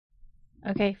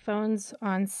Okay, phone's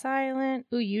on silent.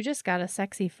 Ooh, you just got a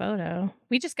sexy photo.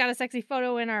 We just got a sexy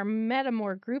photo in our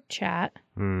Metamore group chat.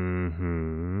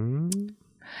 Mm-hmm.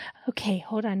 Okay,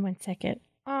 hold on one second.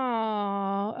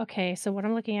 Oh, okay. So what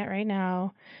I'm looking at right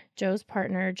now, Joe's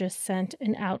partner just sent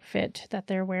an outfit that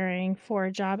they're wearing for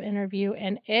a job interview,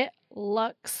 and it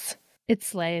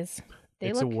slays.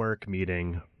 It's a work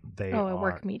meeting. A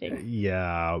work meeting.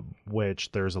 Yeah,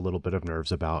 which there's a little bit of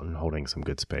nerves about and holding some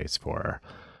good space for.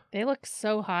 They look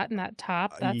so hot in that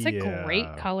top. That's a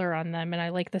great color on them, and I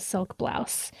like the silk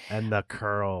blouse. And the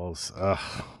curls.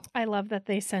 Ugh. I love that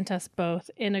they sent us both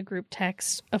in a group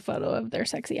text a photo of their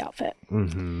sexy outfit.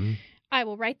 Mm-hmm. I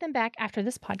will write them back after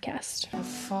this podcast. I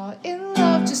fall in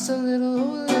love just a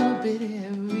little bit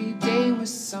every day with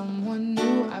someone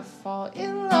new. I fall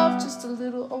in love just a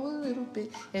little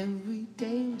bit every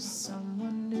day with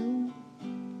someone new.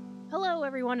 Hello,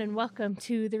 everyone, and welcome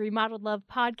to the Remodeled Love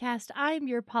podcast. I'm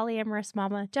your polyamorous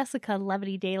mama, Jessica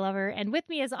Levity Daylover, and with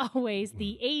me, as always,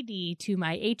 the AD to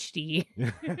my HD.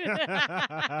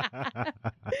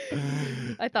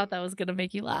 I thought that was going to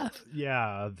make you laugh.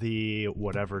 Yeah, the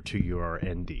whatever to your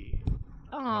ND.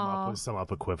 Come up with some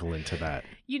equivalent to that.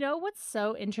 You know what's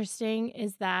so interesting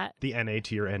is that... The NA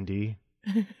to your ND?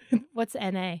 What's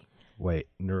NA? Wait,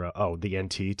 the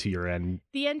NT to your N.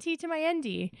 The NT to my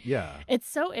ND. Yeah. It's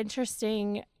so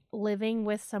interesting living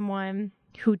with someone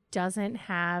who doesn't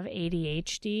have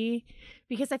ADHD,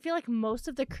 because I feel like most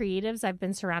of the creatives I've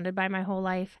been surrounded by my whole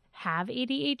life have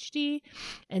ADHD.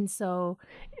 And so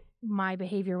my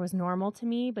behavior was normal to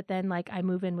me. But then I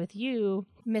move in with you,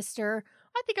 Mr.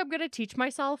 I think I'm going to teach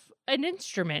myself an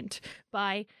instrument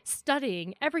by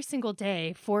studying every single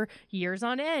day for years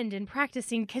on end and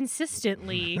practicing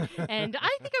consistently. And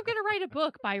I think I'm going to write a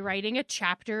book by writing a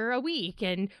chapter a week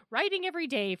and writing every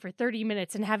day for 30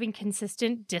 minutes and having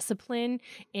consistent discipline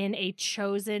in a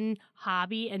chosen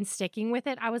hobby and sticking with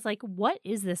it. I was like, what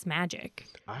is this magic?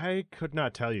 I could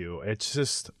not tell you. It's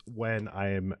just when I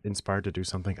am inspired to do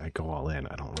something, I go all in.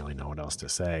 I don't really know what else to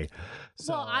say.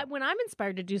 So, well, when I'm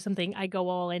inspired to do something, I go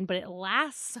all in, but it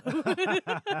lasts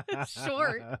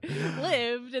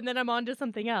short-lived, and then I'm on to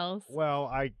something else. Well,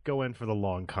 I go in for the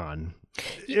long con,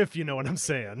 if you know what I'm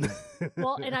saying.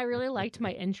 Well, and I really liked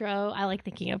my intro. I like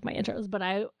thinking of my intros, but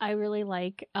I really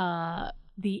like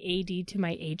the AD to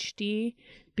my HD,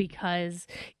 because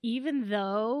even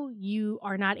though you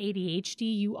are not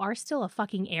ADHD, you are still a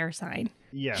fucking air sign.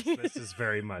 Yes, this is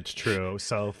very much true.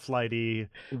 So flighty,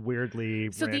 weirdly,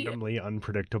 randomly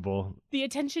unpredictable. The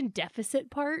attention deficit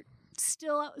part,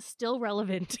 still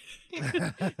relevant.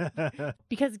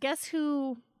 Because guess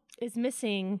who is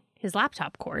missing his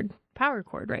laptop cord, power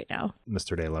cord right now?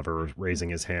 Mr. Daylover raising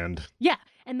his hand. Yeah,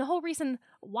 and the whole reason,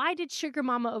 why did Sugar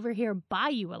Mama over here buy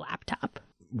you a laptop?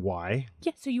 Why?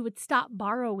 Yeah, so you would stop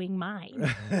borrowing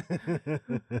mine.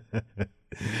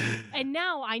 And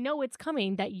now I know it's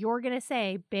coming that you're going to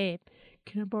say, babe,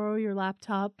 can I borrow your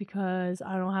laptop because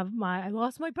I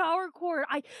lost my power cord.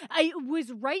 I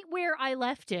was right where I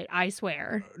left it, I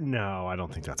swear. No, I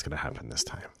don't think that's going to happen this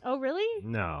time. Oh, really?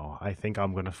 No, I think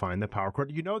I'm going to find the power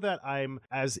cord. You know that I'm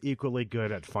as equally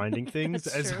good at finding things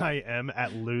as I am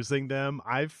at losing them.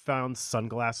 I've found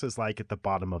sunglasses at the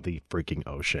bottom of the freaking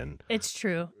ocean. It's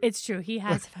true. It's true. He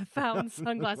has found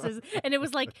sunglasses. And it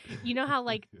was you know how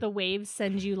the waves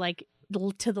send you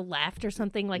to the left or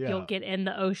something, You'll get in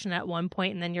the ocean at one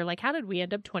point and then you're like, how did we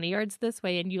end up 20 yards this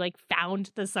way? And you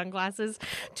found the sunglasses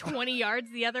 20 yards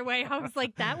the other way. I was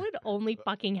like, that would only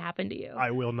fucking happen to you.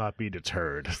 I will not be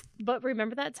deterred. But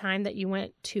remember that time that you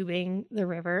went tubing the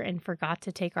river and forgot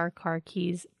to take our car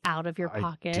keys out of your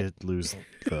pocket? I did lose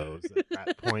those at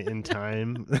that point in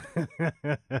time,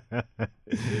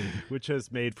 which has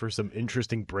made for some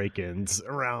interesting break-ins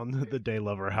around the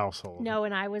Daylover household. No,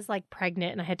 and I was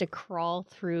pregnant and I had to crawl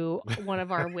through one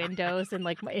of our windows and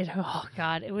oh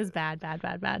God, it was bad.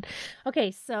 Okay,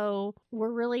 so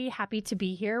we're really happy to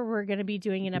be here. We're going to be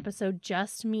doing an episode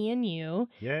just me and you.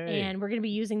 Yay. And we're going to be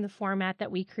using the format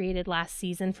that we created last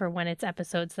season for when it's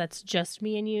episodes that's just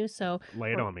me and you. So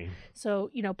lay it on me. So,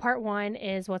 part 1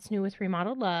 is what's new with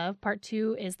Remodeled Love. Part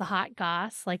 2 is the hot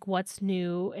goss, what's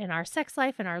new in our sex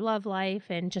life and our love life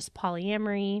and just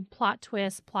polyamory, plot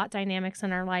twists, plot dynamics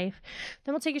in our life.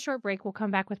 Then we'll take a short break. We'll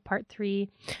come back with part 3,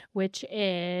 which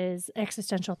is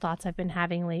existential thoughts I've been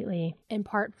having lately. And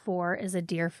part 4 is a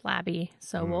Dear Flabby.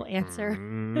 So we'll answer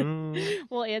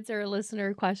a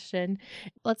listener question.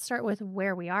 Let's start with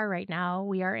where we are right now.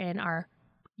 We are in our,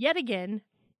 yet again,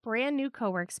 brand new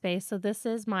co-work space. So this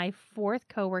is my 4th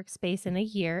co-work space in a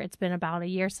year. It's been about a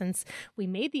year since we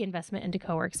made the investment into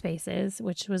co-work spaces,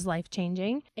 which was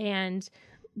life-changing. And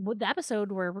the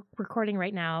episode we're recording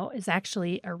right now is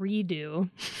actually a redo.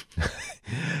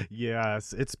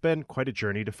 Yes, it's been quite a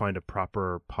journey to find a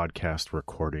proper podcast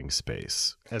recording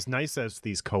space. As nice as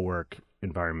these co-work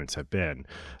environments have been,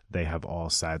 they have all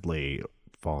sadly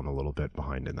fallen a little bit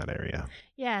behind in that area.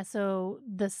 Yeah, so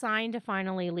the sign to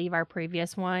finally leave our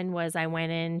previous one was I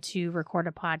went in to record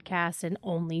a podcast and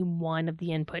only one of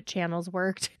the input channels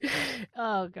worked.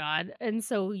 Oh, God. And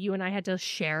so you and I had to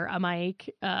share a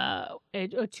mic.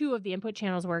 Two of the input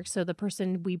channels worked, so the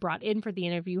person we brought in for the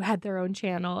interview had their own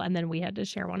channel, and then we had to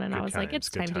share one, and I was like, it's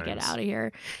time to get out of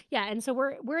here. Yeah, and so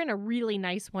we're in a really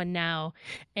nice one now,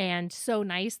 and so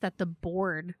nice that the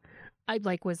board I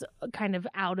was kind of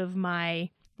out of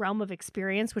my realm of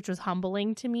experience, which was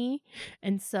humbling to me.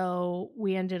 And so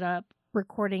we ended up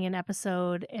recording an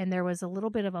episode and there was a little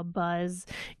bit of a buzz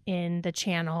in the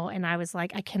channel. And I was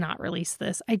like, I cannot release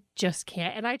this. I just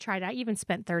can't. And I tried. I even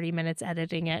spent 30 minutes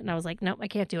editing it. And I was like, nope, I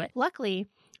can't do it. Luckily,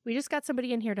 we just got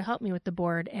somebody in here to help me with the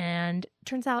board. And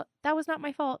turns out that was not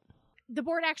my fault. The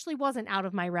board actually wasn't out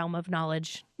of my realm of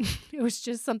knowledge. It was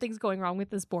just something's going wrong with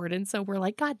this board. And so we're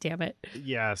like, God damn it.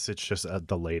 Yes, it's just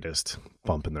the latest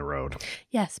bump in the road.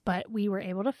 Yes, but we were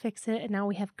able to fix it. And now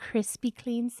we have crispy,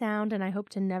 clean sound. And I hope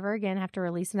to never again have to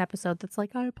release an episode that's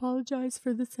like, I apologize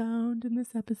for the sound in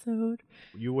this episode.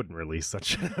 You wouldn't release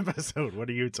such an episode. What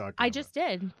are you talking about? I just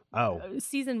did. Oh.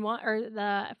 Season 1 or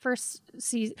the first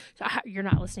season. You're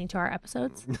not listening to our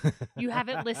episodes? You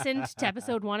haven't listened to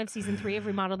episode 1 of season 3 of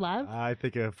Remodeled Love? I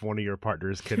think if one of your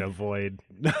partners can avoid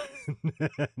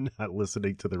not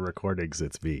listening to the recordings,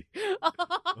 it's me.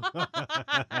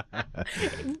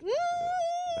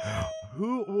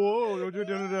 Whoa,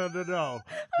 no.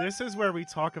 This is where we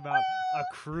talk about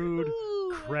accrued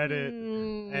credit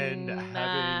and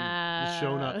having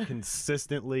shown up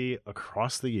consistently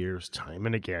across the years, time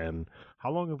and again.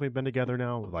 How long have we been together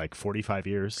now? Like 45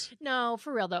 years? No,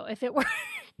 for real though. If it were,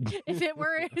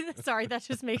 sorry, that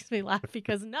just makes me laugh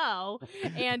because no.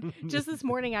 And just this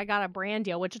morning I got a brand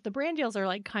deal, which the brand deals are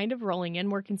like kind of rolling in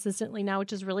more consistently now,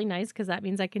 which is really nice because that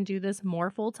means I can do this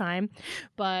more full time.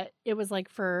 But it was like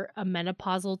for a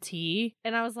menopausal tea.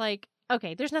 And I was like,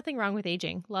 okay, there's nothing wrong with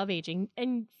aging. Love aging.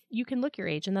 And you can look your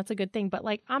age, and that's a good thing. But,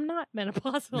 like, I'm not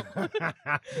menopausal.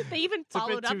 They even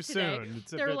followed up today.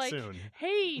 They're like,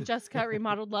 hey, Jessica at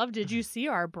Remodeled Love, did you see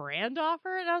our brand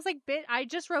offer? And I was like, I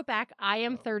just wrote back, I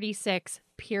am 36,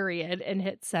 period, and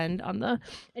hit send on the...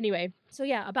 Anyway, so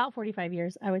yeah, about 45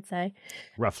 years, I would say.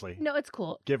 Roughly. No, it's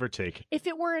cool. Give or take. If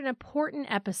it were an important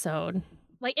episode,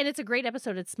 like, and it's a great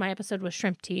episode. It's my episode with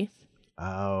shrimp teeth.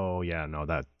 Oh, yeah, no,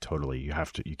 that totally, you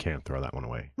can't throw that one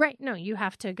away. Right. No, you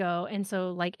have to go. And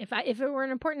so like, if it were an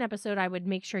important episode, I would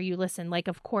make sure you listen. Like,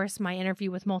 of course, my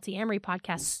interview with Multi-Amory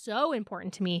podcast, so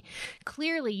important to me.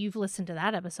 Clearly you've listened to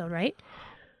that episode, right?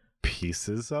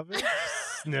 Pieces of it,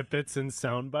 snippets and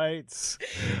sound bites.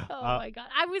 Oh my God.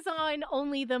 I was on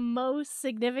only the most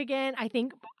significant,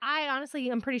 I honestly,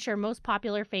 I'm pretty sure most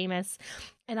popular, famous,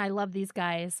 and I love these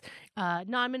guys,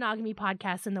 non-monogamy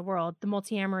podcasts in the world, the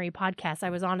Multi-Amory podcast I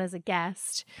was on as a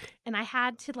guest, and I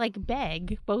had to like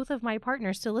beg both of my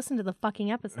partners to listen to the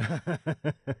fucking episode.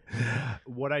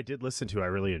 What I did listen to, I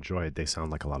really enjoyed. They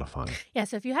sound like a lot of fun. Yeah,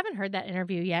 so if you haven't heard that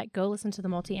interview yet, go listen to the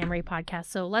Multi-Amory podcast.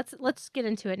 So let's get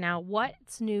into it now.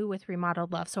 What's new with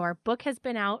Remodeled Love? So our book has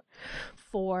been out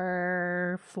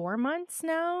for 4 months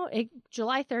now.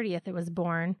 July 30th it was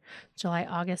born. July,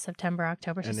 August, September,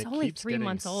 October. So and it's it only keeps 3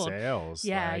 months old. Sales.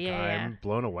 Yeah, like, I'm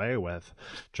blown away with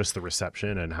just the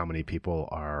reception and how many people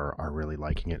are really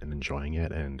liking it and enjoying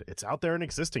it, and it's out there and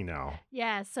existing now.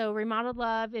 Yeah, so Remodeled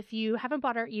Love, if you haven't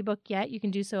bought our ebook yet, you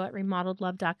can do so at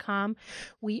remodeledlove.com.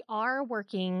 We are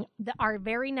working our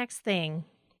very next thing,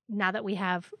 now that we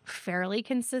have fairly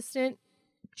consistent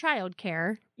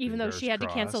childcare, even though she had to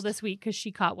cancel this week because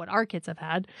she caught what our kids have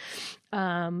had,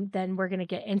 then we're going to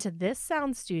get into this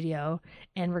sound studio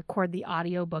and record the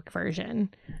audiobook version.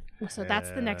 So that's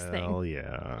the next thing. Oh,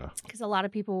 yeah. Because a lot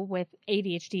of people with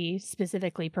ADHD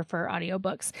specifically prefer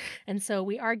audiobooks. And so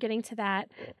we are getting to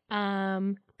that.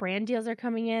 Brand deals are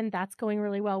coming in. That's going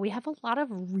really well. We have a lot of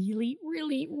really,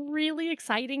 really, really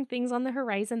exciting things on the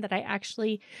horizon that I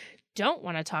actually don't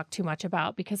want to talk too much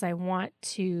about because I want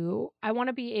to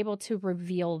be able to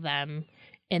reveal them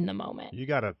in the moment. You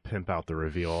got to pimp out the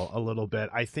reveal a little bit.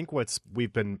 I think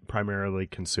we've been primarily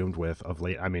consumed with of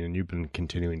late, I mean, and you've been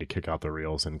continuing to kick out the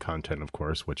reels and content, of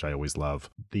course, which I always love.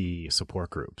 The support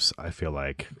groups, I feel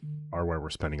like, are where we're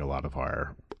spending a lot of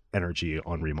our energy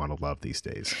on Remodeled Love these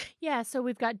days. Yeah, so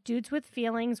we've got Dudes with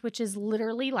Feelings, which is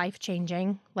literally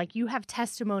life-changing. Like, you have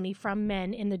testimony from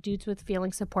men in the Dudes with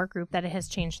Feelings support group that it has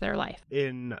changed their life.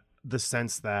 In the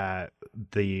sense that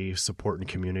the support and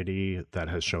community that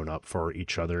has shown up for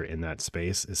each other in that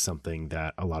space is something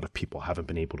that a lot of people haven't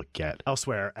been able to get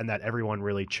elsewhere, and that everyone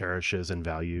really cherishes and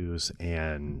values.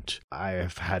 And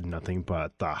I've had nothing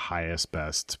but the highest,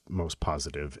 best, most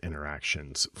positive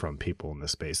interactions from people in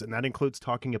this space. And that includes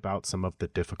talking about some of the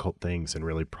difficult things and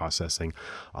really processing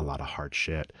a lot of hard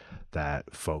shit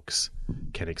that folks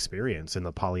can experience in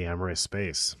the polyamorous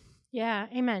space. Yeah,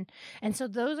 amen. And so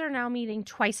those are now meeting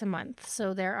twice a month.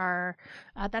 So there are,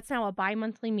 that's now a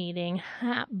bi-monthly meeting.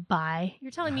 Bi.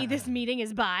 You're telling me this meeting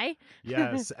is bi?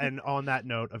 Yes. And on that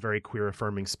note, a very queer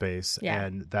affirming space. Yeah.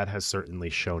 And that has certainly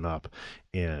shown up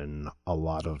in a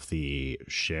lot of the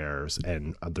shares.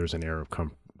 And there's an air of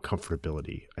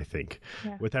comfortability, I think,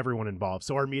 with everyone involved.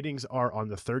 So our meetings are on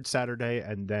the third Saturday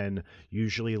and then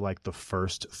usually like the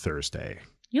first Thursday.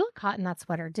 You look hot in that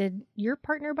sweater. Did your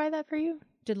partner buy that for you?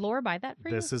 Did Laura buy that for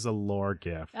you? This is a Laura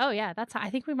gift. Oh yeah, I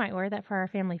think we might wear that for our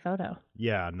family photo.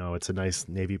 Yeah, no, it's a nice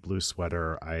navy blue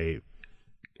sweater.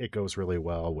 It goes really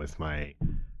well with my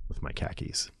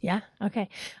khakis. Yeah. Okay.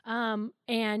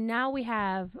 And now we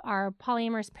have our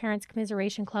Polyamorous Parents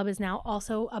Commiseration Club is now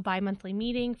also a bi-monthly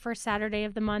meeting for Saturday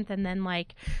of the month. And then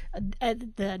like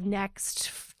the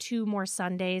next 2 more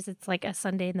Sundays, it's like a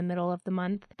Sunday in the middle of the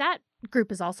month. That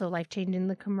group is also life-changing.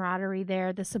 The camaraderie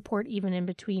there, the support even in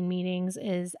between meetings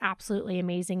is absolutely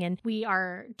amazing. And we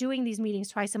are doing these meetings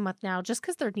twice a month now just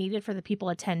because they're needed for the people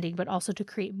attending, but also to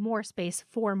create more space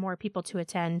for more people to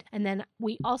attend. And then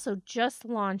we also just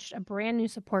launched a brand new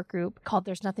support group called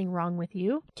There's Nothing Wrong With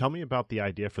You. Tell me about the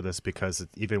idea for this, because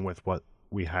even with what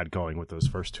we had going with those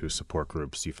first 2 support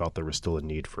groups, you felt there was still a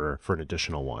need for an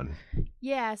additional one.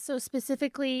 Yeah, so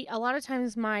specifically, a lot of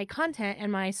times my content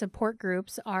and my support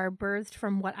groups are birthed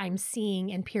from what I'm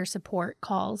seeing in peer support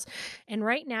calls. And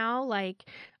right now, like,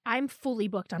 I'm fully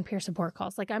booked on peer support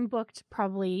calls. Like, I'm booked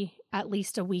probably at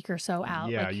least a week or so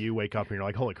out. Yeah, like, you wake up and you're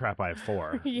like, holy crap, I have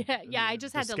 4. yeah, I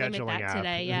just had to limit that app.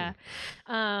 today. Yeah.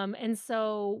 And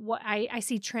so what I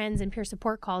see trends in peer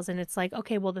support calls, and it's like,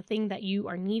 okay, well, the thing that you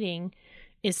are needing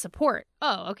is support.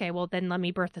 Oh, okay, well, then let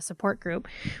me birth a support group.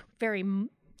 Very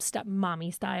step mommy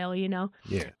style, you know?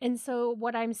 Yeah. And so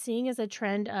what I'm seeing is a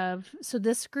trend of, so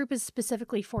this group is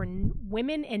specifically for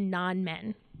women and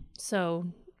non-men. So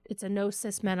it's a no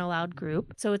cis men allowed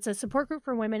group. So it's a support group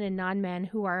for women and non-men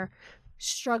who are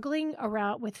struggling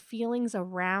around with feelings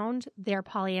around their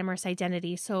polyamorous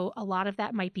identity. So a lot of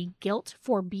that might be guilt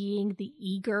for being the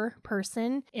eager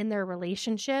person in their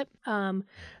relationship,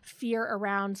 fear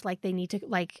around like they need to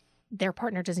like their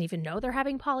partner doesn't even know they're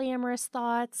having polyamorous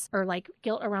thoughts, or like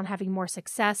guilt around having more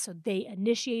success. So they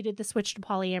initiated the switch to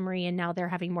polyamory and now they're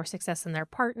having more success than their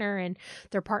partner, and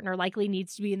their partner likely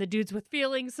needs to be in the dudes with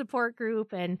feelings support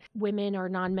group, and women or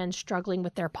non-men struggling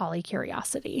with their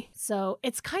polycuriosity. So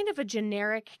it's kind of a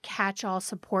generic catch-all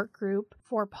support group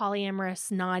for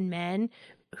polyamorous non-men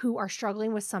who are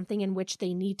struggling with something in which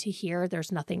they need to hear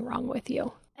there's nothing wrong with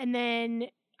you. And then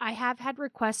I have had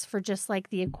requests for just like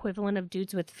the equivalent of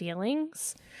dudes with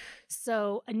feelings.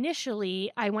 So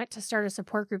initially I went to start a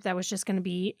support group that was just going to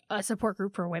be a support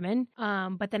group for women.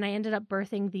 But then I ended up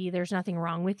birthing the There's Nothing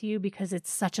Wrong With You because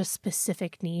it's such a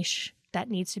specific niche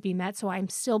that needs to be met. So I'm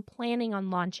still planning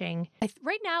on launching.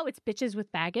 Right now it's Bitches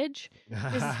with Baggage.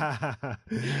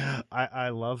 I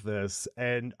love this.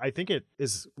 And I think it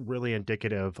is really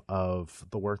indicative of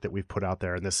the work that we've put out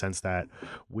there in the sense that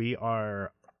we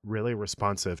are really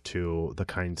responsive to the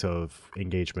kinds of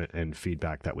engagement and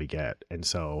feedback that we get. And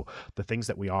so the things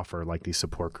that we offer, like these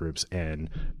support groups and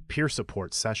peer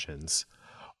support sessions,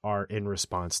 are in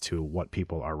response to what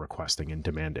people are requesting and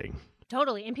demanding.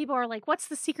 Totally. And people are like, what's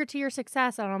the secret to your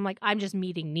success? And I'm like, I'm just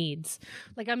meeting needs.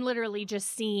 Like, I'm literally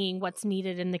just seeing what's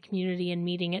needed in the community and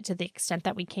meeting it to the extent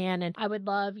that we can. And I would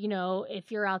love, you know, if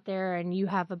you're out there and you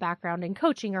have a background in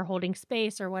coaching or holding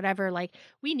space or whatever, like,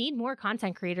 we need more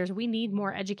content creators. We need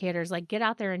more educators. Like, get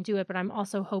out there and do it. But I'm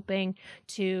also hoping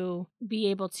to be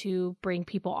able to bring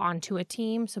people onto a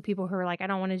team. So people who are like, I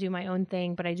don't want to do my own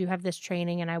thing, but I do have this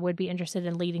training and I would be interested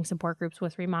in leading support groups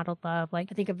with Remodeled Love. Like,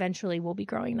 I think eventually we'll be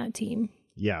growing that team.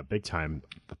 Yeah, big time.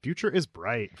 The future is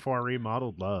bright for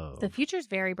Remodeled Love. The future is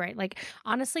very bright. Like,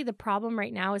 honestly, the problem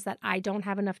right now is that I don't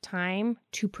have enough time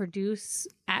to produce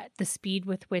at the speed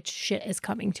with which shit is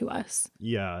coming to us.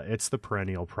 Yeah, it's the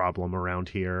perennial problem around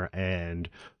here. And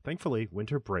thankfully,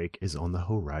 winter break is on the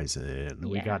horizon.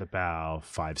 Yeah. We got about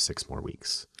 5-6 more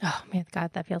weeks. Oh, man,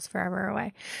 God, that feels forever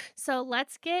away. So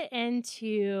let's get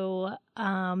into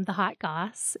the hot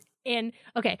goss. And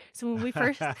okay, so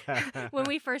when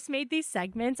we first made these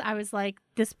segments, I was like,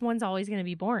 this one's always going to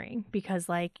be boring because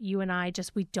like you and I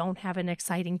we don't have an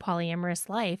exciting polyamorous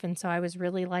life. And so I was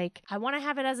really like, I want to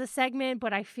have it as a segment,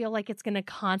 but I feel like it's going to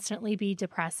constantly be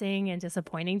depressing and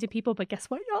disappointing to people. But guess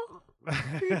what, y'all?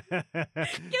 Guess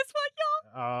what,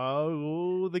 y'all?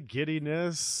 Oh, the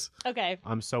giddiness. Okay.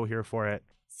 I'm so here for it.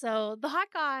 So the hot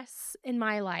goss in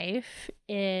my life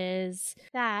is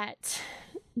that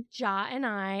Ja and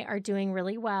I are doing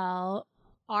really well.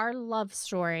 Our love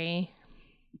story,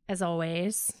 as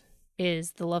always,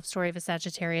 is the love story of a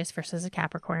Sagittarius versus a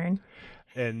Capricorn.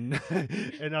 And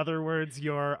in other words,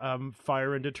 your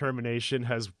fire and determination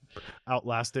has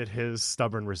outlasted his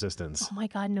stubborn resistance. Oh my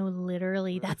God, no,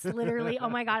 literally. That's literally, oh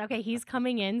my God. Okay, he's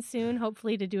coming in soon,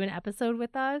 hopefully to do an episode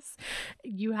with us.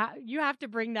 You have to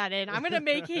bring that in. I'm going to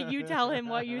make you tell him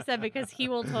what you said because he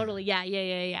will totally,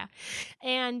 yeah.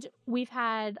 And we've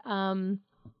had, I don't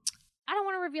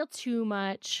want to reveal too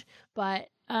much, but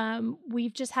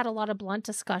we've just had a lot of blunt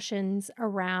discussions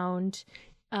around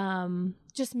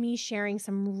just me sharing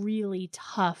some really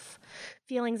tough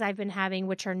feelings I've been having,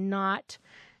 which are not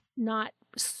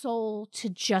sole to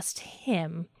just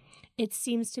him. It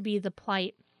seems to be the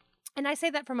plight. And I say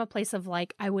that from a place of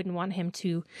like, I wouldn't want him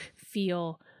to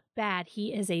feel bad.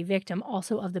 He is a victim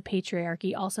also of the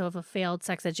patriarchy, also of a failed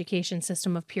sex education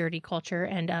system of purity culture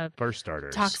and of For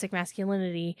starters, toxic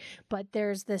masculinity. But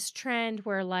there's this trend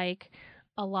where like,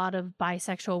 a lot of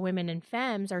bisexual women and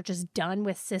femmes are just done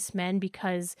with cis men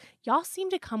because y'all seem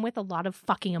to come with a lot of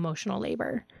fucking emotional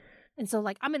labor. And so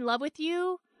like, I'm in love with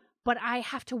you, but I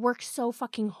have to work so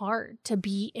fucking hard to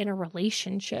be in a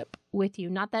relationship with you.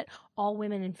 Not that all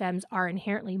women and femmes are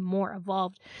inherently more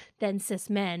evolved than cis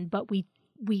men, but we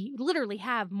literally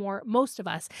have more, most of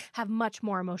us have much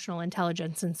more emotional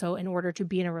intelligence. And so in order to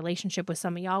be in a relationship with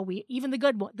some of y'all, even the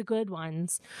good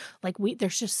ones, like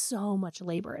there's just so much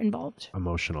labor involved.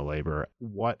 Emotional labor.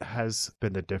 What has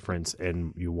been the difference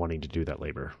in you wanting to do that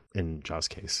labor in Ja's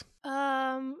case?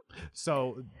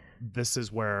 So this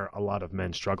is where a lot of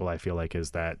men struggle, I feel like, is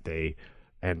that they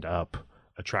end up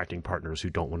attracting partners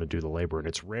who don't want to do the labor. And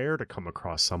it's rare to come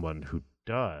across someone who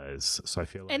does. So I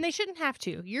feel like... And they shouldn't have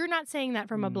to. You're not saying that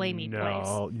from a blamey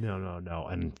place. No.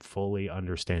 And fully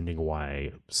understanding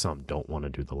why some don't want to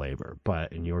do the labor.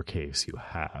 But in your case, you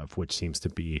have, which seems to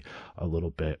be a little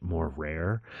bit more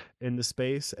rare in the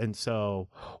space. And so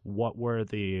what were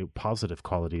the positive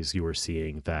qualities you were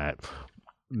seeing that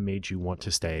made you want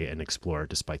to stay and explore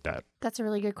despite that? That's a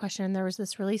really good question. There was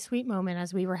this really sweet moment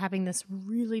as we were having this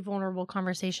really vulnerable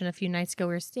conversation a few nights ago.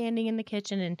 We were standing in the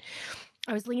kitchen and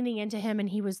I was leaning into him and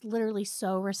he was literally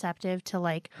so receptive to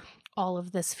like all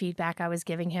of this feedback I was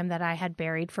giving him that I had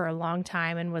buried for a long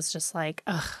time and was just like,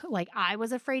 ugh, like I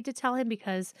was afraid to tell him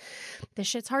because this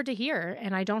shit's hard to hear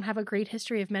and I don't have a great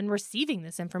history of men receiving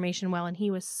this information well. And he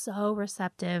was so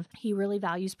receptive. He really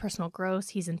values personal growth.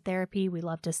 He's in therapy. We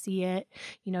love to see it.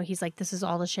 You know, he's like, this is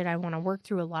all the shit I want to work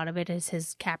through. A lot of it is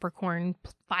his 5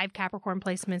 Capricorn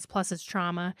placements plus his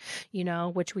trauma, you know,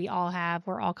 which we all have,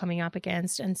 we're all coming up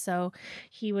against. And so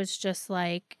he was just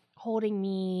like, holding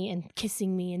me and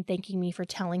kissing me and thanking me for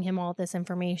telling him all this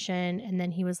information. And then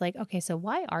he was like, okay, so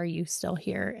why are you still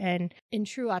here? And in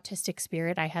true autistic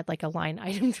spirit, I had like a line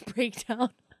item breakdown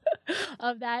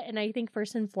of that. And I think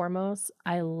first and foremost,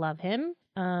 I love him.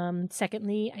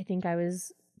 Secondly, I think I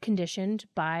was conditioned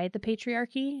by the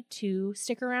patriarchy to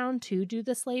stick around to do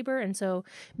this labor. And so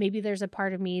maybe there's a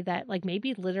part of me that like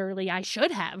maybe literally I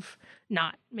should have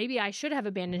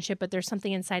abandoned ship, but there's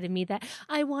something inside of me that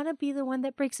I want to be the one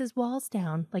that breaks his walls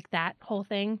down, like that whole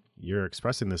thing. You're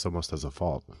expressing this almost as a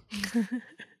fault.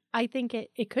 I think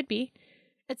it could be.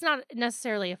 It's not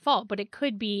necessarily a fault, but it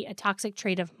could be a toxic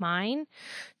trait of mine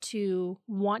to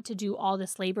want to do all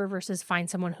this labor versus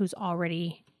find someone who's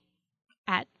already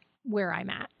at where I'm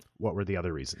at. What were the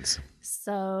other reasons?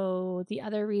 So the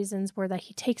other reasons were that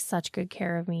he takes such good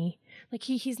care of me. Like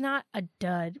he's not a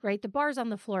dud, right? The bar's on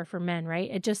the floor for men, right?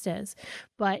 It just is.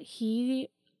 But he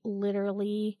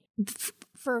literally,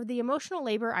 for the emotional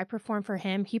labor I perform for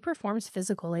him, he performs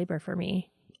physical labor for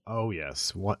me. Oh,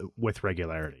 yes. With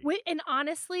regularity. And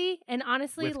honestly,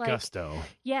 with like gusto.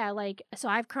 Yeah, like, so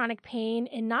I have chronic pain.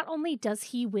 And not only does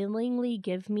he willingly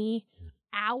give me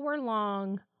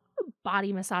hour-long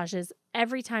body massages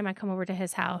every time I come over to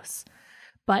his house,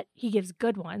 but he gives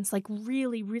good ones, like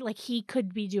really, like he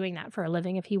could be doing that for a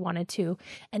living if he wanted to,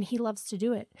 and he loves to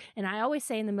do it. And I always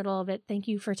say in the middle of it, thank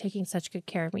you for taking such good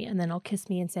care of me, and then he'll kiss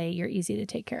me and say, you're easy to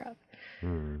take care of.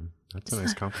 That's a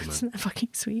nice compliment. Isn't that fucking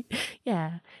sweet?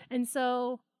 Yeah. And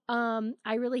so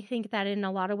I really think that in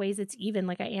a lot of ways it's even.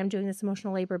 Like, I am doing this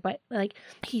emotional labor, but like,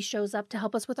 he shows up to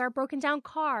help us with our broken down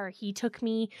car. He took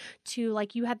me to,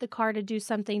 like, you had the car to do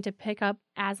something to pick up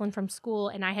Aslan from school,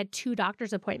 and I had 2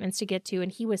 doctor's appointments to get to,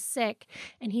 and he was sick,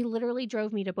 and he literally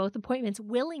drove me to both appointments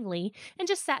willingly and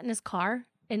just sat in his car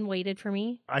and waited for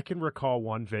me. I can recall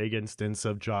one vague instance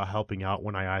of Ja helping out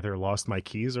when I either lost my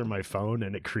keys or my phone,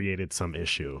 and it created some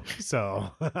issue.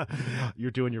 So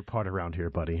you're doing your part around here,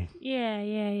 buddy.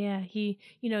 Yeah. He,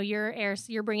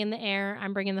 you're bringing the air,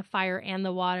 I'm bringing the fire and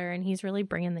the water, and he's really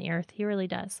bringing the earth. He really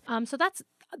does. So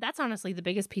that's honestly the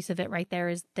biggest piece of it right there,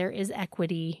 is there is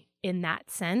equity in that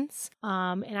sense.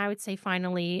 And I would say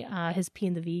finally, his P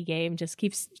and the V game just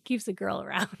keeps the girl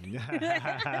around.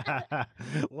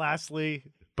 Lastly,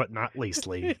 but not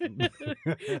leastly.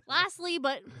 Lastly,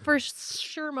 but for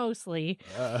sure mostly,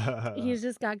 he's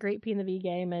just got great P and the V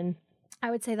game. And I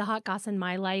would say the hot goss in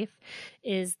my life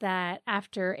is that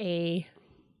after a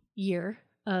year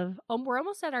of, we're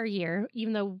almost at our year,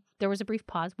 even though there was a brief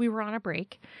pause. We were on a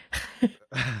break.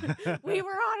 We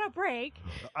were on a break.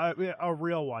 A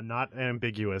real one, not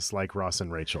ambiguous like Ross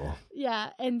and Rachel. Yeah.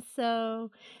 And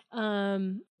so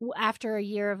after a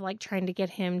year of like trying to get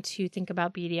him to think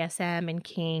about BDSM and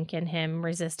kink, and him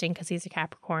resisting because he's a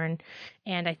Capricorn,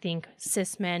 and I think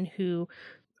cis men who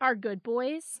are good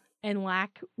boys and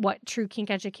lack what true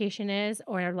kink education is,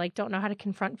 or like don't know how to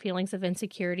confront feelings of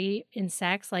insecurity in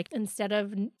sex, like instead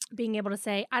of being able to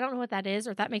say, I don't know what that is,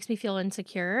 or that makes me feel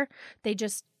insecure, they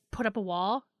just put up a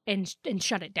wall and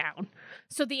shut it down.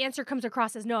 So the answer comes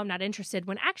across as, no, I'm not interested,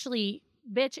 when actually,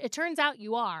 bitch, it turns out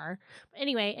you are.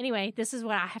 Anyway, this is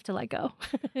what I have to let go.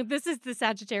 This is the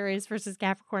Sagittarius versus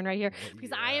Capricorn right here,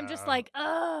 because I am just like,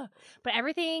 ugh. But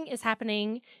everything is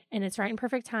happening, and it's right in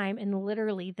perfect time, and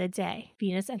literally the day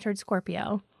Venus entered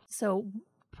Scorpio. So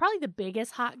probably the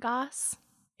biggest hot goss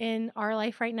in our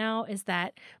life right now is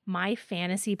that my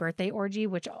fantasy birthday orgy,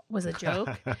 which was a joke,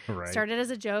 right, started as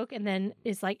a joke and then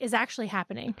is actually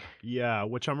happening. Yeah,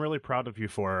 which I'm really proud of you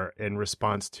for, in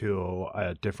response to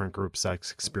a different group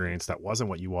sex experience that wasn't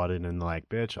what you wanted, and like,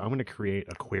 bitch, I'm going to create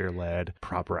a queer-led,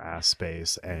 proper-ass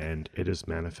space, and it is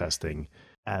manifesting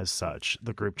as such.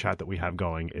 The group chat that we have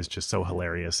going is just so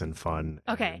hilarious and fun.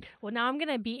 Okay, well, now I'm going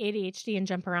to be ADHD and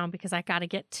jump around because I got to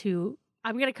get to...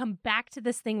 I'm going to come back to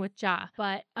this thing with Ja,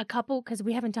 but because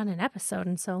we haven't done an episode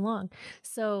in so long.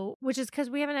 So, which is because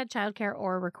we haven't had childcare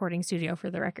or a recording studio, for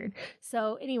the record.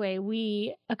 So anyway,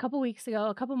 a couple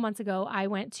months ago, I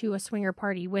went to a swinger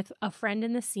party with a friend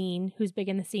in the scene who's big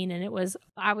in the scene. And it was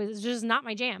just not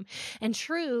my jam. And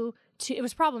it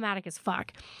was problematic as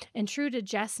fuck. And true to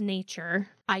Jess nature,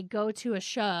 I go to a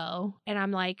show and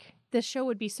I'm like, this show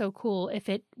would be so cool if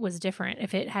it was different,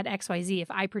 if it had XYZ, if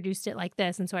I produced it like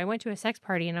this. And so I went to a sex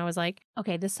party and I was like,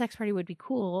 okay, this sex party would be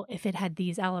cool if it had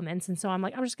these elements. And so I'm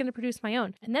like, I'm just going to produce my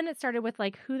own. And then it started with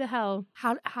like, who the hell,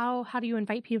 how do you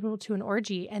invite people to an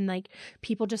orgy? And like,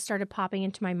 people just started popping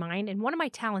into my mind. And one of my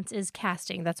talents is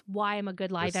casting. That's why I'm a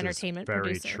good live entertainment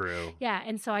producer. Very true. Yeah.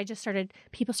 And so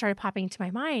people started popping into my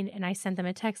mind, and I sent them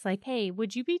a text like, hey,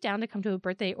 would you be down to come to a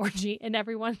birthday orgy? And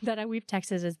everyone that we've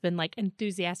texted has been like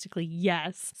enthusiastically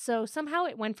yes. So somehow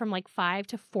it went from like 5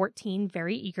 to 14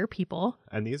 very eager people.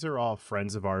 And these are all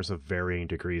friends of ours of varying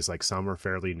degrees. Like, some are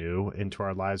fairly new into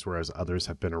our lives, whereas others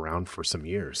have been around for some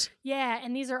years. Yeah.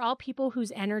 And these are all people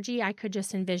whose energy I could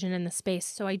just envision in the space.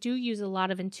 So I do use a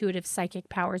lot of intuitive psychic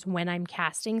powers when I'm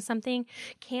casting something.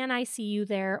 Can I see you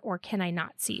there, or can I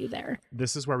not see you there?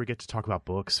 This is where we get to talk about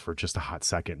books for just a hot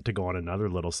second. To go on another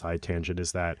little side tangent,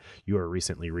 is that you are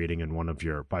recently reading in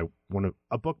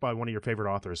a book by one of your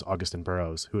favorite authors, Augustin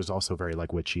Burroughs, who is also very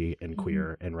like witchy and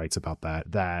queer, and writes about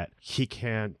that he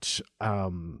can't,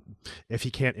 if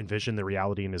he can't envision the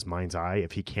reality in his mind's eye,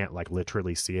 if he can't like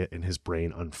literally see it in his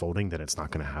brain unfolding, then it's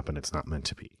not going to happen. It's not meant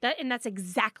to be. That's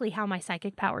exactly how my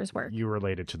psychic powers work. You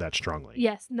related to that strongly.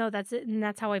 Yes, no, that's it. And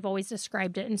that's how I've always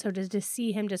described it. And so to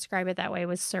see him describe it that way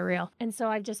was surreal. And so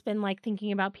I've just been like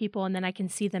thinking about people, and then I can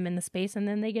see them in the space, and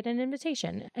then they get an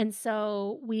invitation. And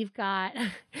so we've got,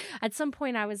 at some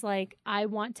point I was like, I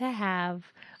want to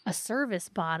have a service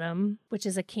bottom, which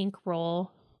is a kink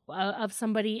role of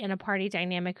somebody in a party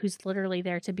dynamic who's literally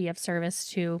there to be of service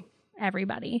to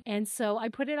everybody. And so I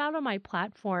put it out on my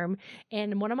platform,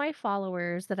 and one of my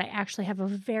followers that I actually have a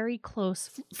very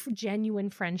close, genuine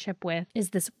friendship with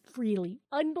is this really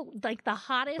like the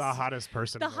hottest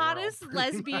person, the hottest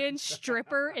lesbian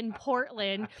stripper in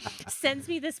Portland, sends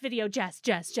me this video. Jess,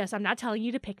 I'm not telling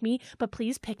you to pick me, but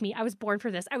please pick me. I was born for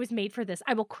this. I was made for this.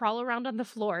 I will crawl around on the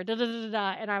floor. Da, da, da,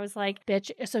 da. And I was like, bitch.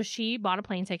 So she bought a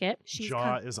plane ticket.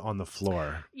 Jaw is on the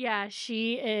floor. Yeah,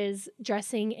 she is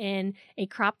dressing in a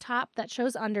crop top that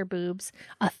shows under boobs,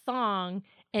 a thong,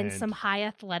 and And- some high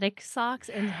athletic socks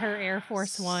and her Air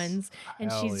Force Ones.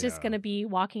 And Hell she's just yeah. going to be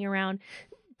walking around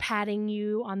patting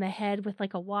you on the head with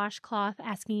like a washcloth,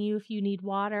 asking you if you need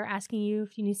water, asking you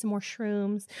if you need some more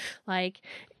shrooms, like,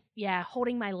 yeah,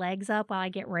 holding my legs up while I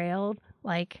get railed.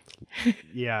 Like,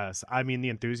 Yes. I mean, the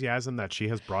enthusiasm that she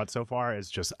has brought so far is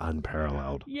just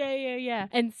unparalleled. yeah.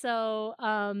 And so,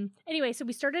 anyway, so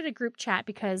we started a group chat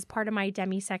because part of my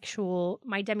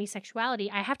demisexuality,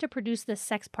 I have to produce this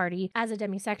sex party as a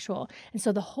demisexual. And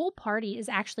so the whole party is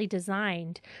actually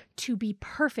designed to be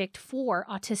perfect for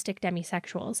autistic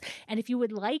demisexuals. And if you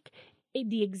would like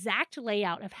the exact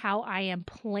layout of how I am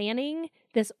planning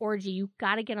this orgy, you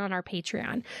got to get on our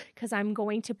Patreon, because I'm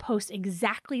going to post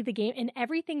exactly the game and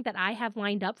everything that I have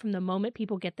lined up from the moment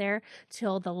people get there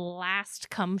till the last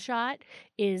cum shot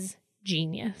is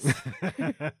genius.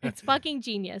 It's fucking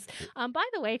genius. By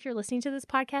the way, if you're listening to this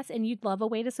podcast and you'd love a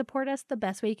way to support us, the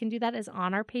best way you can do that is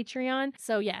on our Patreon.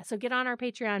 So yeah, so get on our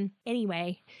Patreon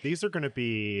anyway. These are going to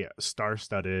be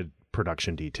star-studded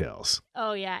production details.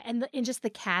 Oh yeah, and just the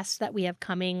cast that we have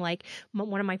coming. Like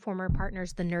one of my former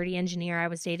partners, the nerdy engineer I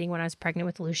was dating when I was pregnant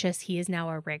with Lucius, he is now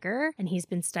a rigger, and he's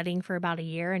been studying for about a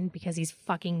year. And because he's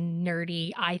fucking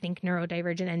nerdy, I think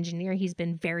neurodivergent engineer, he's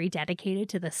been very dedicated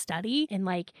to the study. And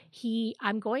like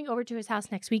I'm going over to his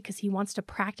house next week because he wants to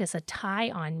practice a tie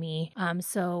on me.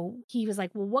 So he was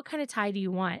like, "Well, what kind of tie do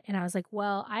you want?" And I was like,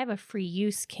 "Well, I have a free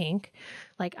use kink,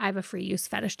 like I have a free use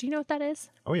fetish. Do you know what that is?"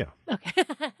 Oh, yeah. Okay.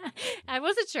 I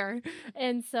wasn't sure.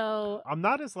 And so I'm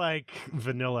not as like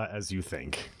vanilla as you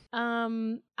think.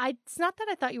 it's not that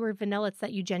I thought you were vanilla, it's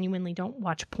that you genuinely don't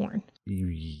watch porn.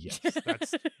 Yes,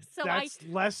 that's So that's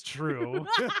less true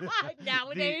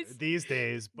nowadays. these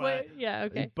days, but yeah,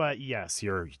 okay. But yes,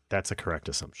 that's a correct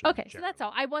assumption. Okay, so that's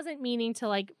all. I wasn't meaning to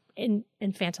like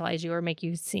infantilize you or make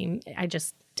you seem, I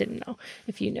just didn't know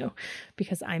if you knew,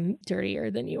 because I'm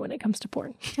dirtier than you when it comes to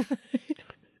porn.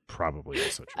 Probably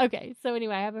also true. Okay, so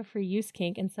anyway, I have a free use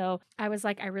kink, and so I was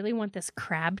like, I really want this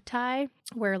crab tie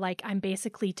where like I'm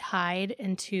basically tied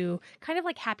into kind of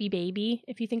like Happy Baby,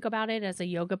 if you think about it as a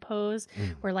yoga pose,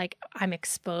 where like I'm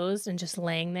exposed and just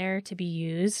laying there to be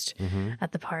used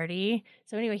at the party.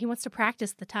 So anyway, he wants to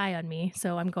practice the tie on me,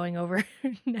 so I'm going over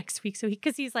next week. So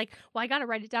because he's like, well, I got to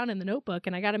write it down in the notebook,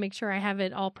 and I got to make sure I have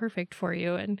it all perfect for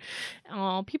you, and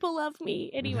people love me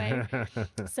anyway.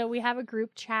 So we have a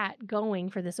group chat going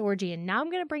for this orgy, and now I'm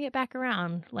going to bring it back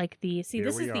around. Like this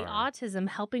is the autism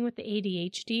helping with the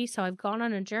ADHD. So I've gone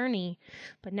on a journey,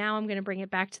 but now I'm going to bring it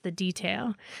back to the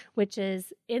detail, which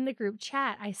is in the group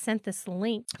chat. I sent this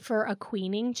link for a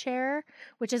queening chair,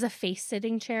 which is a face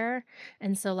sitting chair.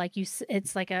 And so like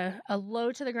it's like a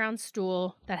low to the ground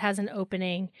stool that has an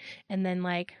opening, and then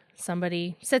like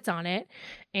somebody sits on it,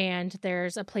 and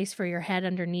there's a place for your head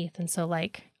underneath. And so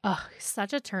like,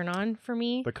 such a turn on for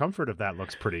me. The comfort of that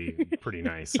looks pretty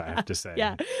nice, I have to say.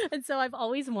 Yeah. And so I've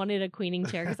always wanted a queening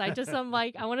chair because I'm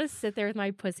like, I want to sit there with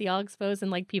my pussy all exposed and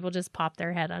like people just pop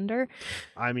their head under.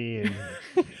 I mean,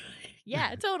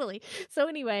 yeah, totally. So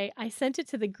anyway, I sent it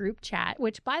to the group chat,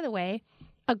 which by the way,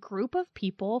 a group of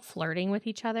people flirting with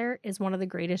each other is one of the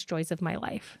greatest joys of my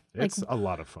life. it's a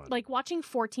lot of fun. Like watching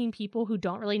 14 people who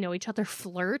don't really know each other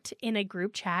flirt in a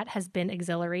group chat has been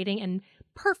exhilarating and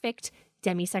perfect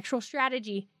demisexual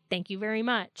strategy. Thank you very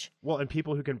much. Well, and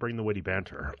people who can bring the witty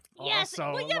banter. Yes.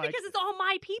 Also, Well, yeah, like, because it's all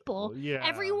my people. Yeah.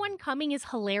 Everyone coming is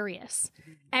hilarious.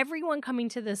 Everyone coming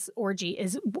to this orgy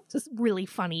is just really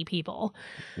funny people.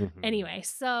 Anyway,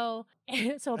 so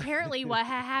apparently what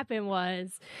happened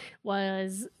was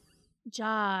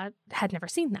Ja had never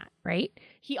seen that, right?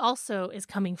 He also is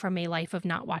coming from a life of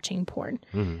not watching porn.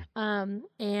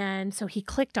 And so he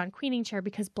clicked on queening chair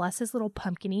because bless his little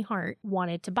pumpkin-y heart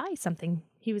wanted to buy something.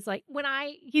 He was like,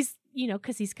 he's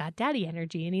because he's got daddy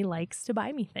energy and he likes to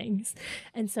buy me things.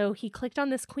 And so he clicked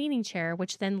on this queening chair,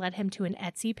 which then led him to an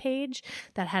Etsy page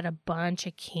that had a bunch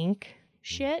of kink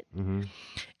shit.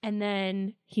 And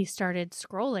then he started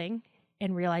scrolling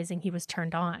and realizing he was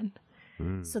turned on.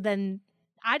 So then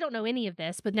I don't know any of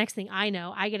this, but next thing I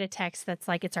know, I get a text that's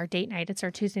like, it's our date night. It's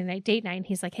our Tuesday night date night. And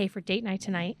he's like, hey, for date night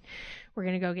tonight, we're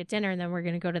going to go get dinner. And then we're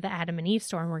going to go to the Adam and Eve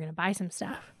store and we're going to buy some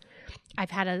stuff.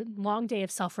 I've had a long day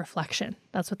of self-reflection.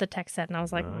 That's what the text said. And I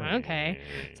was like, okay.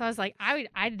 So I was like,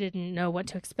 I didn't know what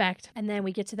to expect. And then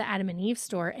we get to the Adam and Eve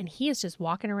store and he is just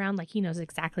walking around like he knows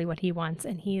exactly what he wants.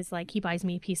 And he is like, he buys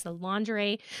me a piece of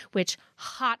lingerie, which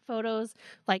hot photos,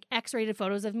 like X-rated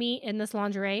photos of me in this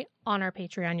lingerie on our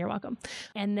Patreon. You're welcome.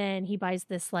 And then he buys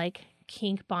this like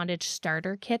kink bondage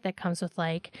starter kit that comes with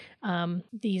like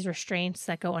these restraints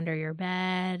that go under your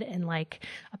bed and like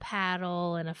a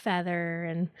paddle and a feather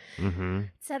and et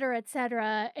cetera, et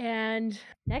cetera. And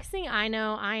next thing I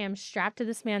know, I am strapped to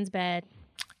this man's bed,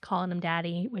 calling him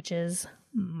daddy, which is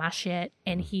my shit,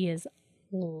 and he is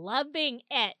loving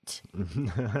it.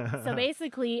 So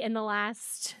basically, in the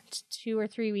last 2 or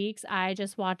 3 weeks, I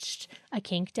just watched a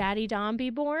kink daddy dom be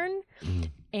born,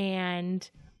 and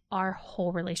our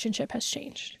whole relationship has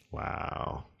changed.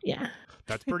 Wow. Yeah.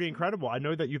 That's pretty incredible. I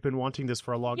know that you've been wanting this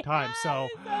for a long time. So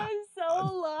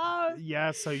long.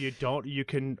 yeah, so you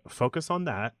can focus on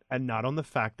that and not on the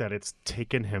fact that it's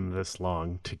taken him this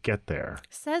long to get there.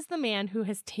 Says the man who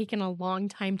has taken a long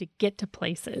time to get to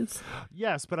places.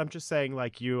 Yes, but I'm just saying,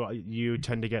 like, you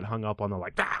tend to get hung up on the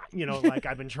like, like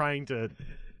I've been trying to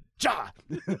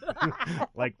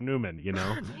like Newman,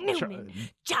 Newman.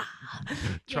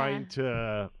 Trying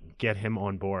to get him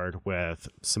on board with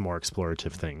some more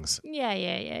explorative things.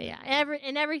 Yeah.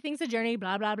 Everything's a journey,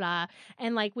 blah, blah, blah.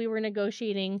 And like we were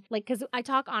negotiating, like, because I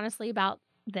talk honestly about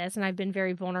this and I've been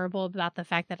very vulnerable about the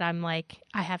fact that I'm like,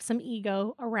 I have some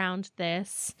ego around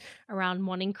this, around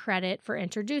wanting credit for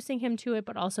introducing him to it,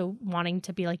 but also wanting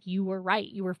to be like, you were right.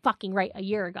 You were fucking right a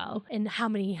year ago. And how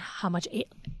much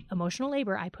emotional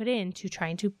labor I put into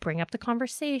trying to bring up the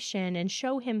conversation and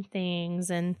show him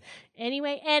things. And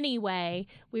anyway,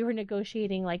 we were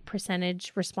negotiating like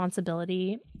percentage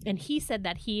responsibility. And he said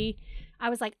that I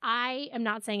was like, I am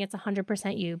not saying it's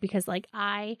 100% you because like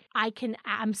I'm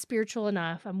spiritual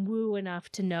enough, I'm woo enough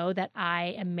to know that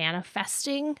I am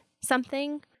manifesting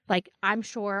something. Like I'm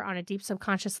sure on a deep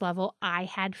subconscious level, I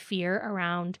had fear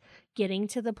around getting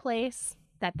to the place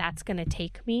that's going to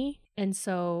take me. And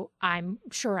so I'm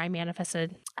sure I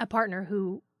manifested a partner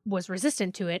who was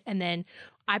resistant to it. And then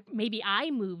I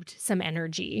moved some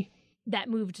energy that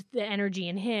moved the energy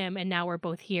in him. And now we're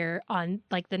both here on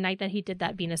like the night that he did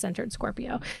that Venus entered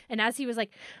Scorpio. And as he was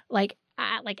like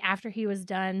after he was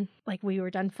done, like we were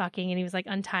done fucking and he was like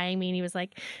untying me and he was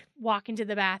like walking to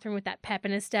the bathroom with that pep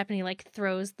in his step and he like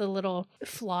throws the little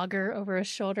flogger over his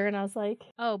shoulder. And I was like,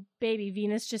 oh baby,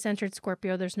 Venus just entered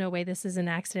Scorpio. There's no way this is an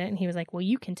accident. And he was like, well,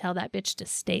 you can tell that bitch to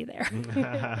stay there.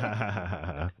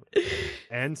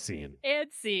 End scene.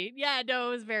 Yeah, no,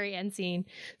 it was very end scene.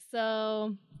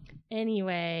 So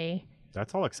anyway.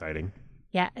 That's all exciting.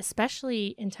 Yeah,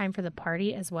 especially in time for the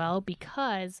party as well,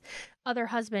 because other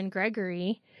husband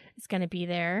Gregory is going to be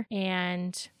there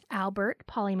and Albert,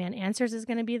 Polyman Answers, is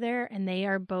going to be there. And they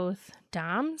are both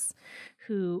doms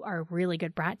who are really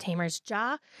good brat tamers.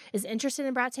 Ja is interested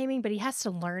in brat taming, but he has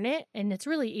to learn it. And it's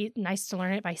really nice to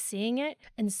learn it by seeing it.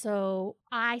 And so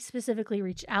I specifically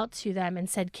reached out to them and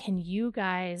said, can you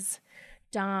guys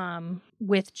dom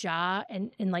with Ja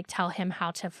and like tell him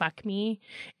how to fuck me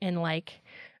and like...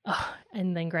 Oh,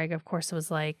 and then Greg, of course, was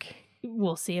like,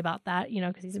 we'll see about that,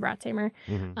 because he's a brat tamer.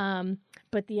 Mm-hmm.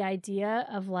 But the idea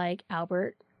of like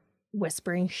Albert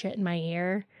whispering shit in my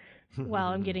ear while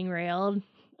I'm getting railed,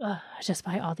 just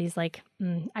by all these like,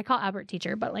 I call Albert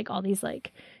teacher, but like all these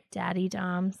like daddy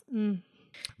doms.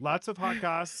 Lots of hot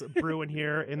goss brewing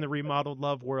here in the remodeled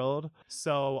love world.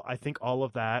 So I think all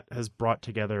of that has brought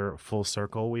together full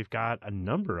circle. We've got a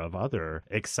number of other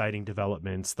exciting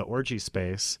developments. The orgy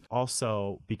space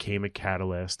also became a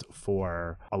catalyst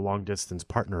for a long distance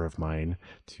partner of mine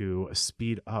to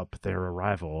speed up their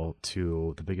arrival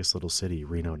to the biggest little city,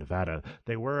 Reno, Nevada.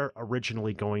 They were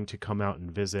originally going to come out and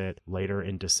visit later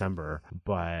in December,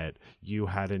 but you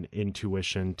had an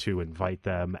intuition to invite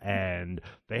them and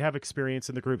they have experience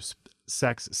in the group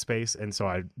sex space, and so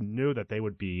I knew that they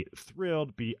would be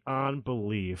thrilled beyond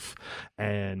belief,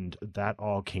 and that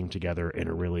all came together in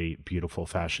a really beautiful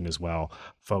fashion as well.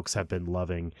 Folks have been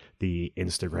loving the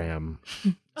Instagram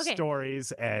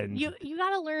stories, and you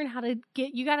got to learn how to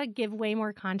you got to give way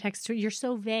more context to it. You're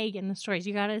so vague in the stories.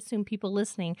 You got to assume people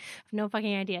listening have no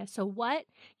fucking idea. So what?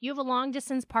 You have a long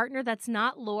distance partner that's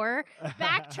not Lore?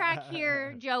 Backtrack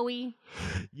here, Joey.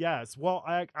 Yes. Well,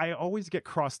 I always get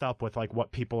crossed up with like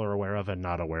what people are aware of and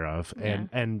not aware of,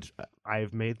 and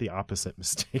I've made the opposite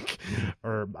mistake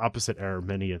or opposite error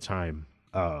many a time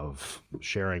of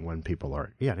sharing when people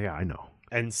are I know.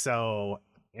 And so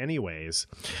anyways,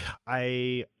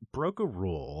 I broke a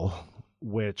rule,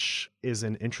 which is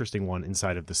an interesting one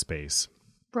inside of the space.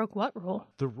 Broke what rule?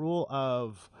 The rule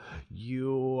of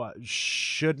you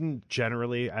shouldn't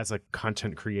generally, as a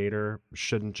content creator,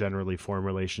 shouldn't generally form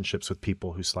relationships with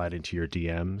people who slide into your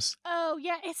DMs. Oh, Oh,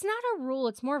 yeah. It's not a rule.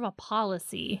 It's more of a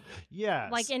policy.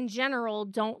 Yes. Like, in general,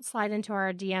 don't slide into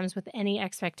our DMs with any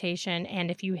expectation.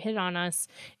 And if you hit on us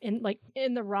in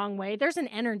the wrong way, there's an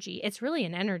energy. It's really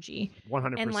an energy.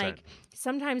 100%. And like,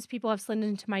 sometimes people have slid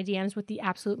into my DMs with the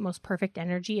absolute most perfect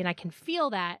energy, and I can feel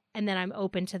that. And then I'm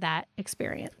open to that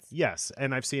experience. Yes.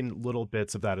 And I've seen little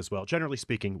bits of that as well. Generally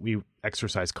speaking, we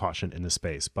exercise caution in the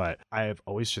space, but I have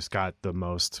always just got the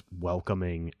most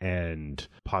welcoming and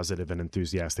positive and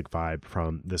enthusiastic vibe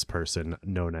from this person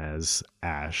known as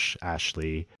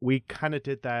Ashley. We kind of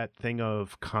did that thing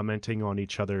of commenting on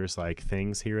each other's like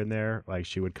things here and there. Like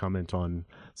she would comment on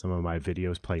some of my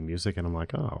videos playing music, and I'm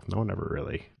like, oh, no one ever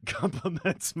really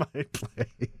compliments my play.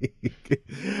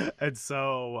 And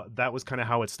so that was kind of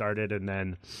how it started. And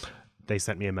then they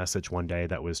sent me a message one day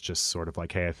that was just sort of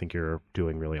like, hey, I think you're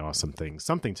doing really awesome things,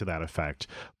 something to that effect.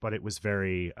 But it was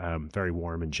very, very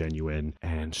warm and genuine,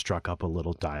 and struck up a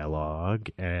little dialogue.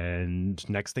 And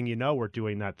next thing you know, we're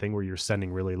doing that thing where you're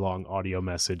sending really long audio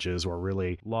messages or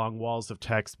really long walls of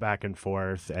text back and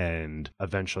forth, and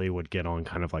eventually would get on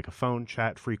kind of like a phone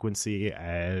chat frequency.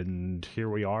 And here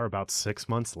we are about 6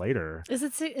 months later. Is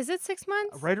it 6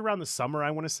 months? Right around the summer,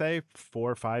 I want to say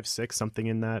 4, 5, 6, something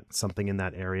in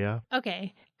that area.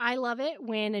 Okay. I love it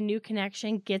when a new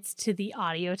connection gets to the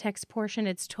audio text portion.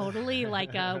 It's totally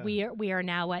like we are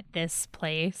now at this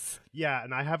place. Yeah,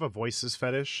 and I have a voices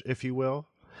fetish, if you will.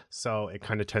 So it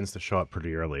kind of tends to show up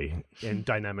pretty early in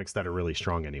dynamics that are really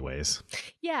strong anyways.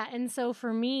 Yeah, and so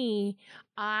for me,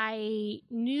 I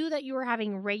knew that you were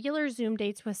having regular Zoom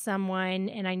dates with someone,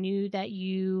 and I knew that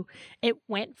it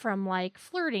went from like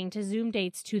flirting to Zoom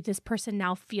dates to this person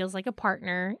now feels like a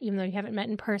partner, even though you haven't met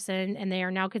in person, and they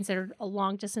are now considered a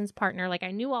long distance partner. Like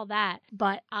I knew all that,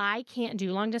 but I can't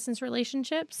do long distance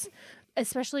relationships,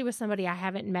 especially with somebody I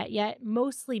haven't met yet,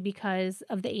 mostly because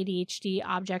of the ADHD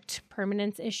object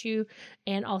permanence issue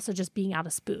and also just being out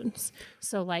of spoons.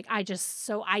 So like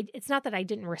it's not that I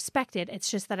didn't respect it.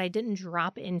 It's just that I didn't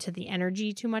drop into the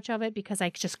energy too much of it because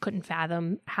I just couldn't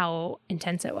fathom how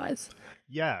intense it was.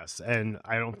 Yes. And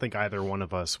I don't think either one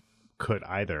of us could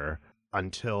either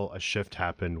until a shift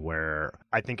happened where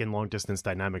I think in long distance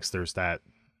dynamics, there's that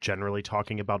generally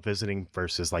talking about visiting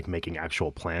versus like making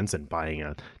actual plans and buying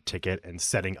a ticket and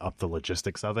setting up the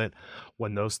logistics of it.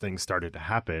 When those things started to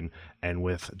happen, and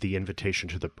with the invitation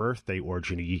to the birthday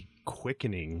orgy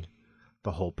quickening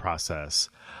the whole process,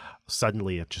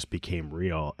 suddenly it just became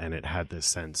real, and it had this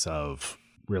sense of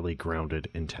really grounded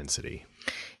intensity.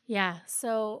 Yeah.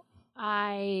 So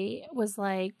I was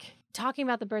like talking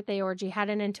about the birthday orgy, had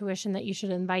an intuition that you should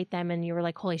invite them, and you were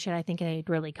like, holy shit, I think they'd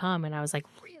really come. And I was like,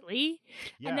 really?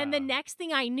 Yeah. And then the next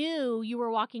thing I knew, you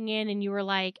were walking in and you were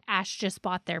like, Ash just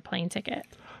bought their plane ticket.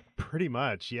 Pretty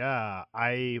much, yeah.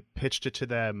 I pitched it to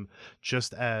them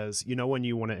just as, when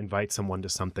you want to invite someone to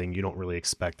something, you don't really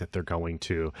expect that they're going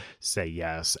to say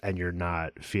yes, and you're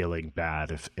not feeling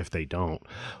bad if they don't.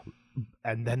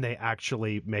 And then they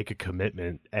actually make a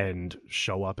commitment and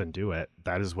show up and do it.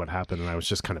 That is what happened. And I was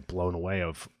just kind of blown away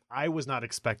I was not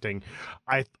expecting.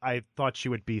 I thought she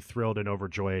would be thrilled and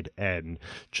overjoyed and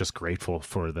just grateful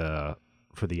for the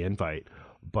invite,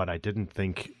 but I didn't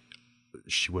think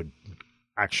she would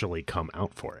actually come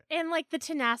out for it. And like the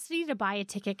tenacity to buy a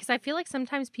ticket, because I feel like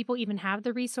sometimes people even have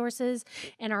the resources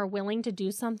and are willing to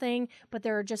do something, but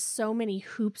there are just so many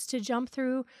hoops to jump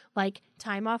through, like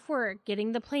time off work,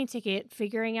 getting the plane ticket,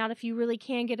 figuring out if you really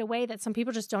can get away, that some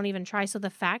people just don't even try. So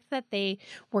the fact that they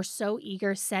were so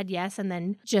eager, said yes, and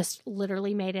then just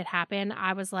literally made it happen,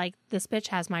 I was like, this bitch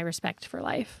has my respect for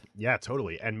life. Yeah,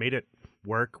 totally. And made it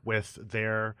work with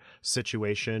their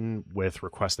situation with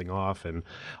requesting off and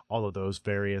all of those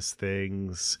various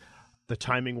things. The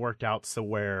timing worked out so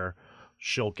where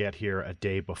she'll get here a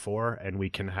day before, and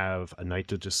we can have a night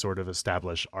to just sort of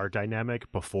establish our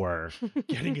dynamic before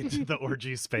getting into the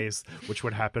orgy space, which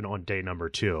would happen on day number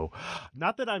 2.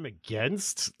 Not that I'm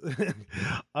against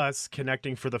us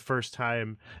connecting for the first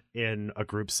time in a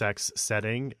group sex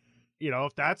setting.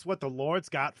 If that's what the Lord's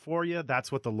got for you,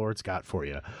 that's what the Lord's got for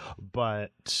you.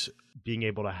 But being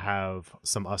able to have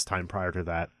some us time prior to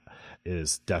that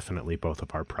is definitely both of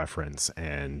our preference,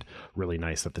 and really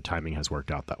nice that the timing has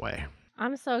worked out that way.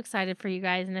 I'm so excited for you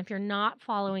guys. And if you're not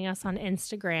following us on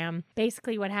Instagram,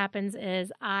 basically what happens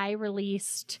is I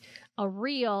released a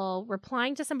reel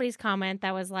replying to somebody's comment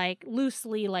that was like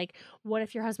loosely like, what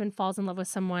if your husband falls in love with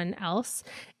someone else?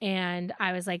 And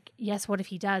I was like, yes, what if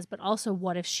he does? But also,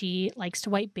 what if she likes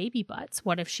to wipe baby butts?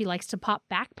 What if she likes to pop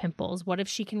back pimples? What if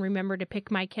she can remember to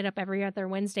pick my kid up every other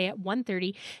Wednesday at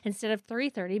 1:30 instead of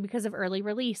 3:30 because of early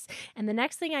release? And the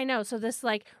next thing I know, so this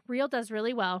like reel does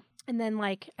really well. And then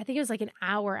like, I think it was like an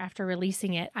hour after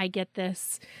releasing it, I get the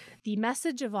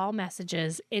message of all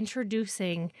messages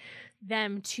introducing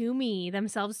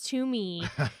themselves to me.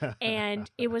 And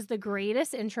it was the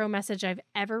greatest intro message I've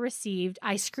ever received.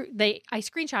 I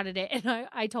screenshotted it and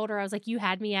I told her, I was like, you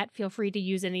had me at, feel free to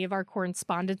use any of our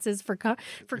correspondences for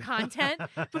content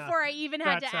before I even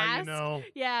had to ask. You know,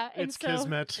 yeah. And it's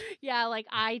kismet. Yeah, like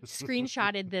I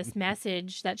screenshotted this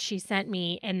message that she sent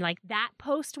me and like that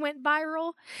post went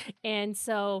viral. And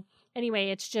so anyway,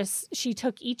 it's just she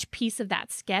took each piece of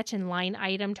that sketch and line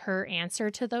itemed her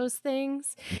answer to those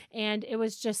things. And it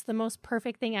was just the most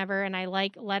perfect thing ever. And I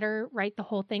like let her write the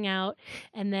whole thing out.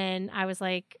 And then I was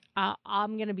like,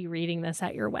 I'm going to be reading this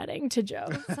at your wedding to Joe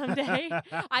someday.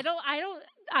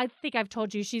 I think I've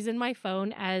told you she's in my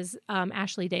phone as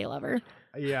Ashley Daylover.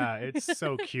 Yeah, it's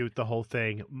so cute, the whole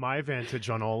thing. My vantage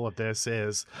on all of this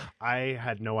is I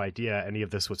had no idea any of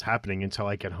this was happening until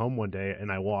I get home one day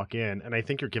and I walk in and I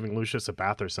think you're giving Lucius a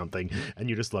bath or something and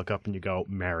you just look up and you go,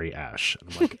 marry Ash.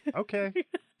 And I'm like, okay,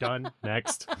 done,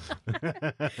 next.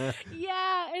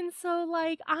 Yeah, and so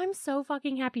like I'm so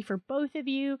fucking happy for both of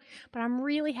you, but I'm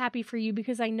really happy for you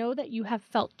because I know that you have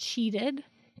felt cheated.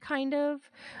 Kind of,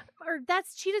 or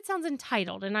that's cheated sounds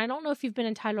entitled, and I don't know if you've been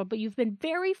entitled, but you've been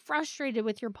very frustrated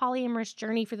with your polyamorous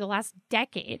journey for the last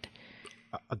decade.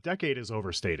 A decade is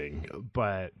overstating,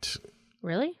 but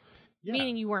really, yeah.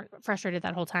 Meaning you weren't frustrated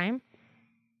that whole time.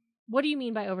 What do you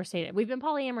mean by overstated? We've been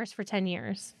polyamorous for 10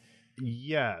 years.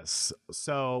 Yes,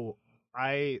 so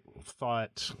I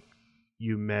thought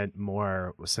you meant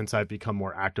more since I've become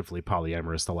more actively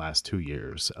polyamorous the last 2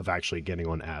 years of actually getting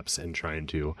on apps and trying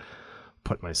to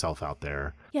put myself out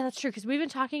there. Yeah, that's true. Because we've been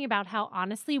talking about how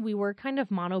honestly we were kind of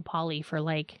monopoly for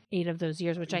like 8 of those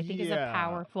years, which I think is a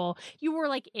powerful. You were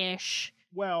like ish.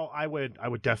 Well, I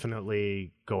would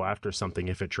definitely go after something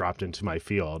if it dropped into my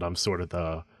field. I'm sort of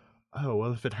the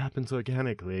if it happens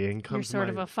organically and comes. You're sort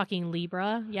of a fucking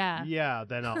Libra, yeah. Yeah,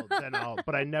 then I'll.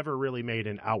 But I never really made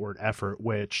an outward effort,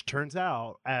 which turns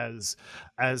out as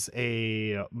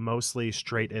a mostly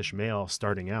straight-ish male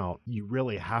starting out, you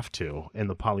really have to in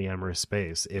the polyamorous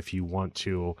space if you want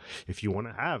to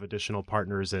have additional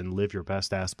partners and live your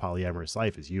best ass polyamorous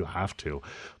life. Is you have to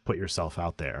put yourself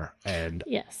out there, and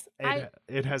yes,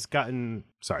 it has gotten.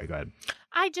 Sorry, go ahead.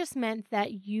 I just meant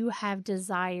that you have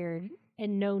desired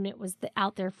and known it was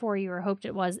out there for you or hoped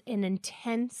it was an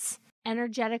intense,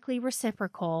 energetically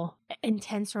reciprocal,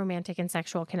 intense romantic and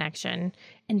sexual connection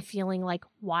and feeling like,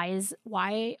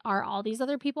 why are all these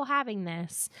other people having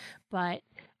this? But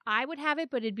I would have it,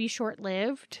 but it'd be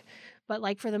short-lived. But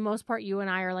like for the most part, you and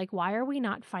I are like, why are we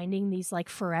not finding these like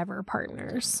forever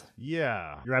partners?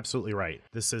 Yeah, you're absolutely right.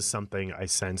 This is something I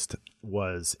sensed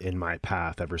was in my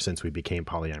path ever since we became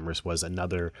polyamorous, was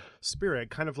another spirit,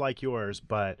 kind of like yours,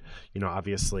 but,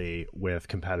 obviously with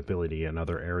compatibility in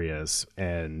other areas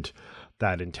and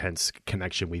that intense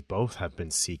connection we both have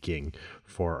been seeking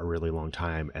for a really long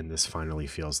time. And this finally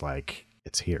feels like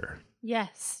it's here.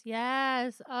 Yes.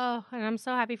 Oh, and I'm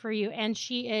so happy for you. And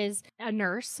she is a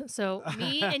nurse. So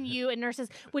me and you and nurses,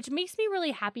 which makes me really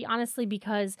happy, honestly,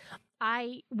 because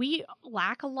we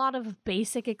lack a lot of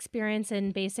basic experience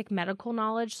and basic medical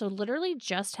knowledge. So literally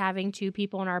just having 2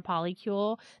 people in our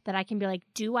polycule that I can be like,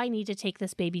 do I need to take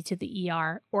this baby to the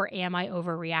ER or am I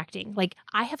overreacting? Like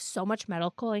I have so much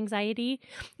medical anxiety,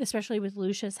 especially with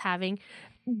Lucius having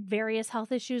various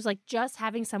health issues, like just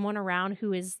having someone around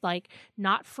who is like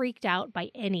not freaked out by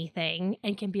anything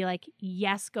and can be like,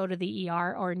 yes, go to the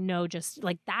ER, or no, just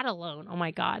like that alone. Oh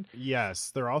my God.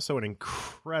 Yes. They're also an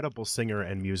incredible singer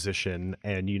and musician.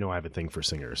 And I have a thing for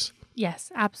singers.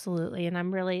 Yes, absolutely. And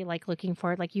I'm really like looking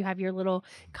forward. Like you have your little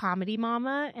comedy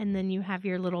mama and then you have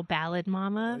your little ballad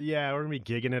mama. Yeah, we're going to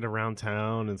be gigging it around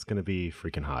town. It's going to be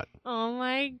freaking hot. Oh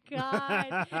my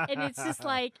God. And it's just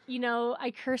like,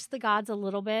 I curse the gods a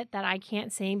little bit that I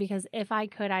can't sing because if I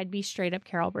could, I'd be straight up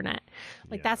Carol Burnett.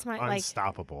 Like that's my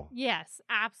unstoppable. Yes,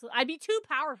 absolutely. I'd be too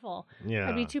powerful. Yeah.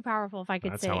 I'd be too powerful if I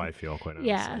could sing. That's how I feel, quite honestly.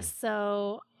 Yeah.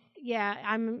 So yeah,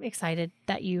 I'm excited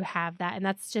that you have that. And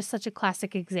that's just such a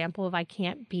classic example of I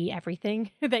can't be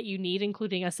everything that you need,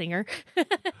 including a singer.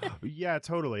 Yeah,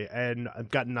 totally. And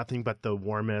I've got nothing but the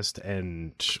warmest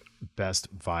and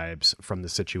best vibes from the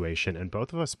situation. And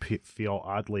both of us feel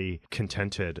oddly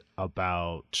contented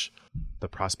about the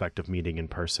prospect of meeting in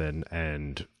person.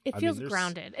 And it feels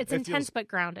grounded. It's intense, but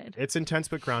grounded. It's intense,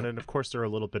 but grounded. And of course, there are a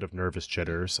little bit of nervous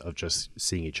jitters of just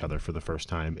seeing each other for the first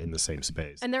time in the same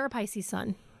space. And they're a Pisces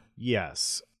sun.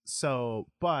 Yes. So,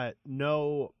 but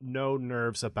no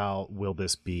nerves about will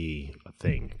this be a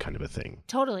thing, kind of a thing.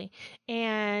 Totally.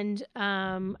 And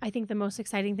I think the most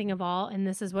exciting thing of all, and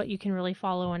this is what you can really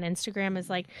follow on Instagram, is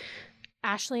like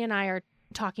Ashley and I are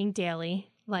talking daily.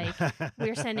 Like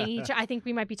we're sending I think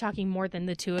we might be talking more than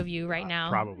the two of you right now.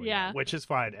 Probably. Yeah. Which is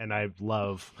fine. And I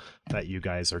love that you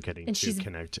guys are getting to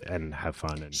connect and have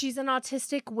fun. And she's an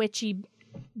autistic, witchy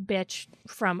bitch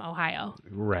from Ohio.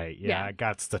 Right. Yeah.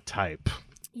 That's the type.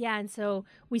 Yeah, and so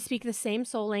we speak the same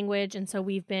soul language, and so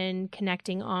we've been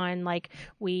connecting on, like,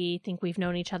 we think we've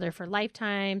known each other for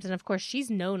lifetimes, and of course she's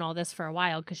known all this for a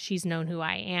while because she's known who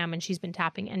I am, and she's been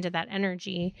tapping into that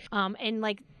energy. And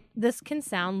like, this can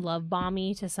sound love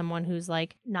bomby to someone who's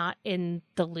like not in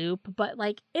the loop, but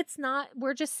like it's not.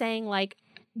 We're just saying like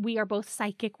we are both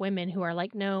psychic women who are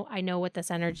like, no, I know what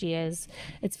this energy is.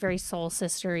 It's very soul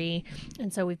sistery.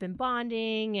 And so we've been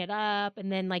bonding it up. And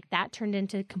then like that turned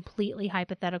into completely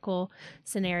hypothetical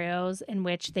scenarios in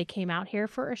which they came out here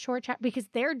for a short chat because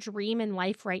their dream in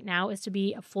life right now is to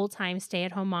be a full-time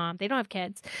stay-at-home mom. They don't have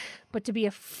kids, but to be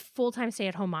a full-time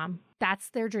stay-at-home mom. That's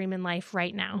their dream in life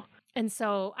right now. And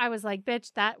so I was like,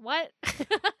 bitch, that what?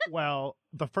 Well,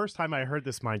 the first time I heard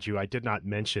this, mind you, I did not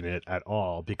mention it at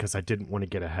all because I didn't want to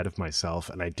get ahead of myself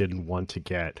and I didn't want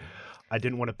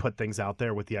to put things out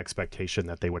there with the expectation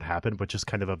that they would happen, but just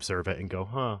kind of observe it and go,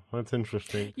 huh, that's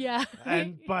interesting. Yeah.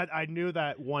 But I knew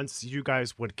that once you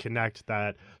guys would connect,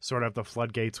 that sort of the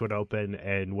floodgates would open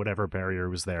and whatever barrier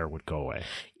was there would go away.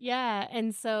 Yeah.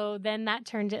 And so then that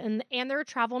turned and they're a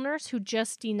travel nurse who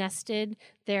just denested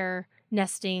their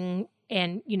nesting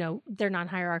and, you know, they're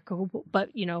non-hierarchical,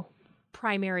 but, you know,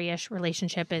 primary-ish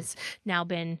relationship has now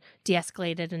been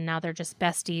de-escalated and now they're just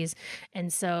besties.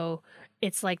 And so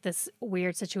it's like this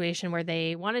weird situation where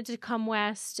they wanted to come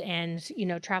west and, you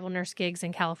know, travel nurse gigs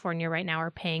in California right now are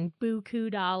paying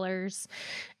buku dollars.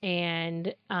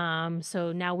 And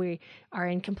so now we are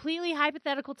in completely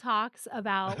hypothetical talks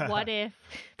about what if.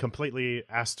 Completely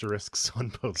asterisks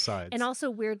on both sides. And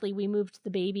also weirdly, we moved the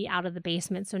baby out of the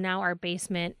basement. So now our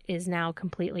basement is now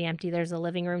completely empty. There's a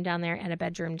living room down there and a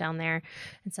bedroom down there.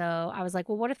 And so I was like,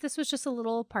 well, what if this was just a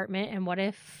little apartment? And what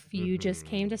if you just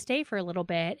came to stay for a little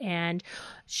bit? And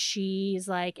she's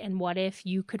like, and what if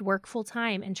you could work full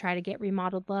time and try to get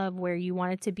Remodeled Love where you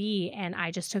wanted to be? And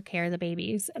I just took care of the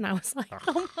babies. And I was like,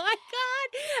 oh my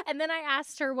God. And then I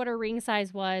asked her what her ring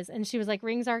size was. And she was like,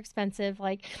 rings are expensive.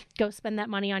 Like, go spend that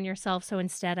money on yourself. So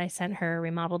instead I sent her a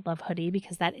Remodeled Love hoodie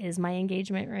because that is my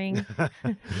engagement ring.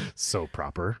 So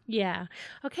proper. Yeah.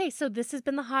 Okay. So this has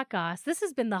been the hot goss. This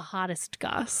has been the hottest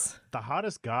goss. The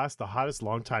hottest goss, the hottest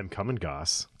long time coming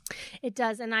goss. It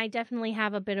does. And I definitely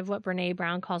have a bit of what Brene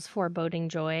Brown calls foreboding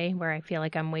joy, where I feel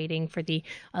like I'm waiting for the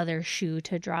other shoe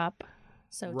to drop.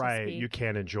 So right. You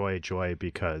can't enjoy joy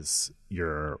because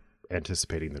you're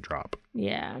anticipating the drop.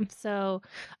 Yeah. So,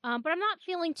 but I'm not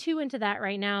feeling too into that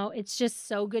right now. It's just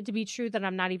so good to be true that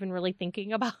I'm not even really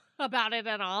thinking about it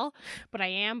at all. But I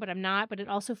am, but I'm not. But it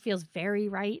also feels very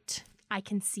right. I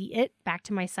can see it. Back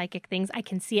to my psychic things. I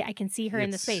can see it. I can see her in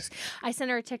the space. I sent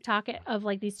her a TikTok of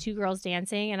like these two girls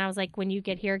dancing. And I was like, when you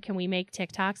get here, can we make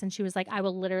TikToks? And she was like, I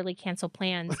will literally cancel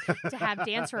plans to have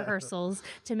dance rehearsals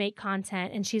to make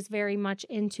content. And she's very much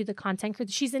into the content.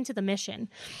 She's into the mission.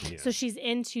 Yeah. So she's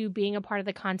into being a part of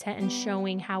the content and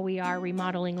showing how we are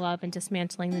remodeling love and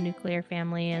dismantling the nuclear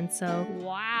family. And so,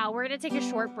 wow, we're going to take a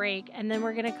short break. And then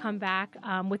we're going to come back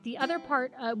with the other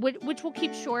part, which we'll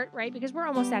keep short, right? Because we're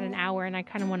almost at an hour. And I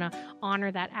kind of want to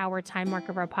honor that hour time mark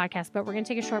of our podcast, but we're going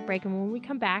to take a short break. And when we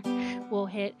come back, we'll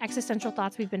hit existential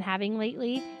thoughts we've been having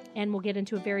lately. And we'll get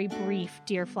into a very brief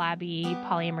Dear Flabby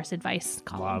polyamorous advice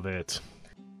column. Love it.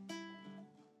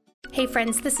 Hey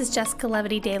friends, this is Jessica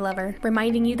Levity Day Lover,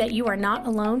 reminding you that you are not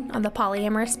alone on the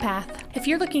polyamorous path. If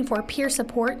you're looking for peer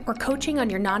support or coaching on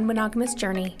your non-monogamous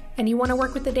journey, and you want to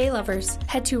work with the Day Lovers,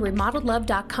 head to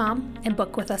remodeledlove.com and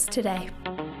book with us today.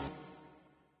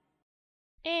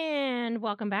 And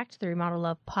welcome back to the Remodeled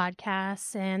Love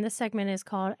podcast. And this segment is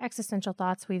called Existential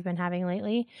Thoughts We've Been Having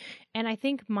Lately. And I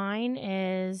think mine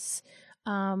is,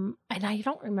 and I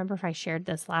don't remember if I shared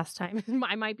this last time.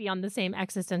 I might be on the same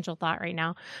existential thought right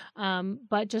now.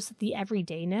 But just the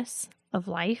everydayness of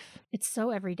life. It's so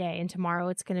everyday. And tomorrow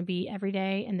it's going to be every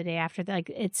day. And the day after that, like,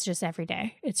 it's just every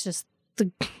day. It's just the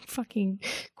fucking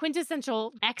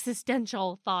quintessential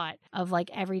existential thought of like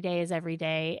every day is every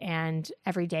day, and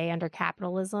every day under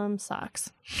capitalism sucks.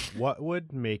 What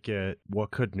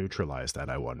could neutralize that,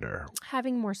 I wonder?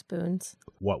 Having more spoons.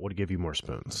 What would give you more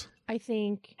spoons? I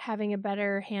think having a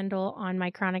better handle on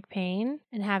my chronic pain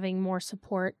and having more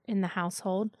support in the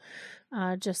household,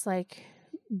 just like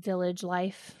village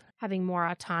life having more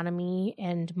autonomy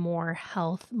and more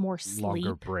health, more sleep.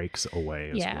 Longer breaks away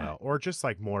as well. Or just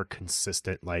like more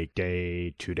consistent, like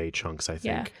 2-day chunks, I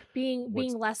think. Being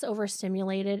less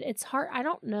overstimulated. It's hard. I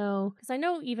don't know, because I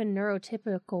know even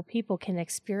neurotypical people can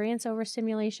experience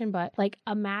overstimulation, but like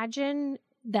imagine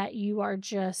that you are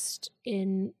just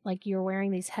in, like, you're wearing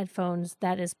these headphones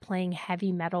that is playing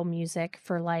heavy metal music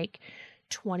for like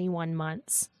 21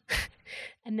 months.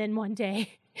 And then one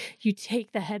day you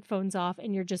take the headphones off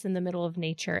and you're just in the middle of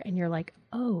nature and you're like,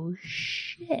 oh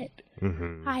shit.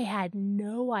 Mm-hmm. I had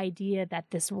no idea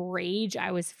that this rage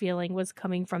I was feeling was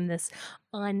coming from this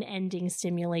unending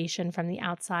stimulation from the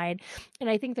outside. And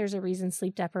I think there's a reason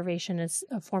sleep deprivation is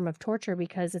a form of torture,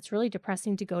 because it's really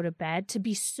depressing to go to bed, to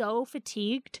be so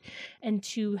fatigued and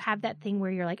to have that thing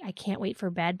where you're like, I can't wait for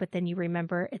bed. But then you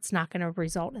remember it's not going to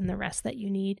result in the rest that you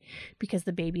need because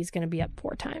the baby's going to be up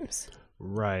 4 times.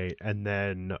 Right. And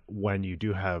then when you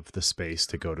do have the space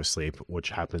to go to sleep, which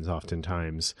happens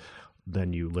oftentimes,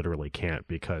 then you literally can't,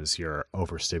 because you're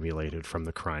overstimulated from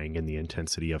the crying and the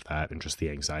intensity of that, and just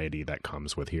the anxiety that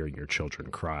comes with hearing your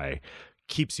children cry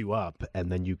keeps you up,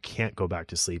 and then you can't go back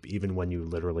to sleep even when you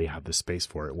literally have the space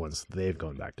for it once they've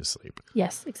gone back to sleep.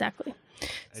 Yes, exactly.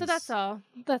 So that's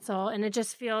all. And it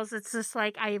just feels, it's just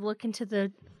like I look into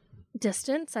the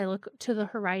distance, I look to the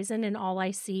horizon, and all I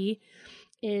see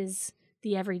is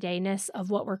the everydayness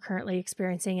of what we're currently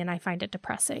experiencing, and I find it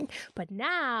depressing. But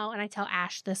now, and I tell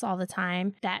Ash this all the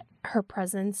time, that her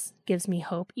presence gives me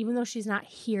hope, even though she's not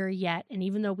here yet, and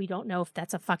even though we don't know if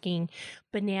that's a fucking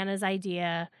bananas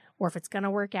idea or if it's going to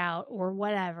work out or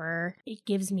whatever, it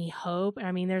gives me hope. And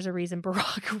I mean, there's a reason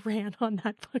Barack ran on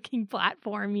that fucking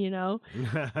platform, you know?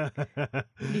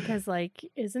 Because like,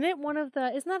 isn't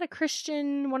that a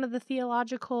Christian, one of the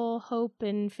theological hope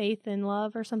and faith and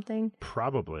love or something?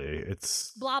 Probably.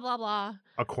 It's blah, blah, blah.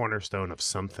 A cornerstone of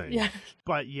something. Yeah.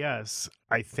 But yes,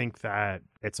 I think that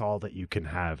it's all that you can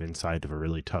have inside of a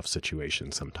really tough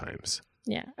situation sometimes.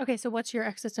 Yeah. Okay, so what's your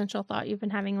existential thought you've been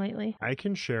having lately? I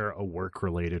can share a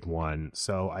work-related one.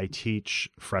 So I teach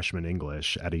freshman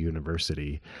English at a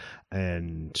university,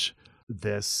 and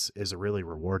this is a really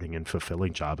rewarding and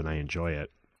fulfilling job, and I enjoy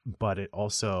it. But it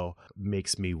also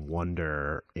makes me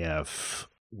wonder if,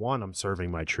 one, I'm serving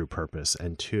my true purpose,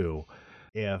 and two,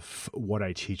 if what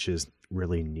I teach is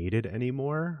really needed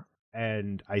anymore.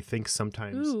 And I think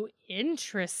sometimes... Ooh,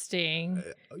 interesting.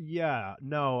 Yeah,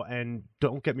 no, and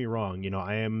don't get me wrong,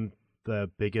 I am the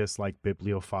biggest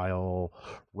bibliophile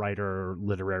writer,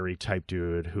 literary type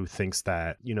dude who thinks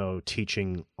that,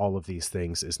 teaching all of these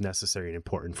things is necessary and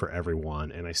important for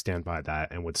everyone. And I stand by that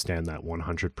and would stand that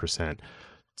 100%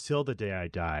 till the day I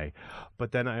die.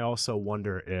 But then I also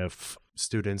wonder if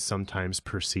students sometimes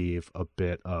perceive a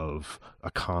bit of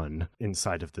a con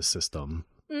inside of the system.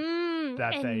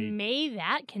 May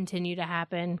that continue to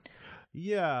happen.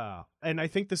 Yeah. And I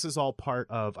think this is all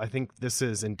I think this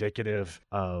is indicative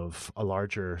of a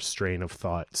larger strain of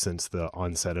thought since the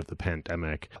onset of the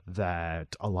pandemic,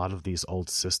 that a lot of these old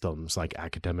systems, like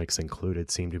academics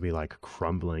included, seem to be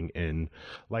crumbling in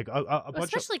a bunch.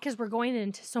 Especially because we're going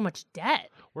into so much debt.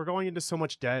 We're going into so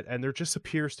much debt, and there just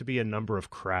appears to be a number of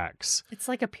cracks. It's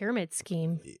like a pyramid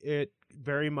scheme. It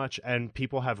very much, and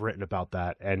people have written about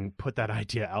that and put that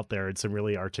idea out there in some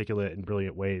really articulate and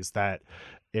brilliant ways, that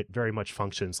it very much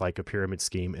functions like a pyramid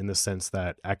scheme, in the sense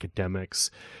that academics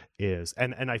is,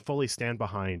 and I fully stand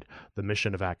behind the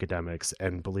mission of academics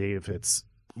and believe it's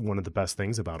one of the best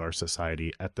things about our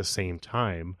society. At the same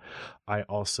time, I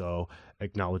also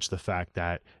acknowledge the fact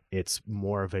that it's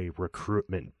more of a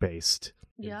recruitment based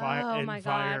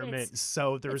environment.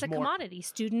 So there's it's a more commodity.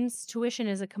 Students' tuition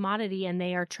is a commodity, and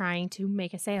they are trying to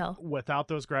make a sale. Without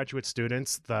those graduate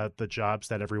students, the jobs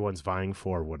that everyone's vying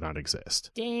for would not exist.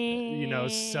 Damn.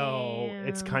 So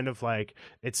it's kind of like,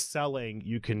 it's selling,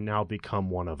 you can now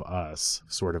become one of us,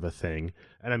 sort of a thing.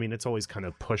 And I mean, it's always kind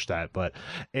of pushed that, but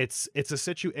it's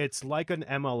like an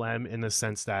MLM in the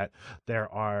sense that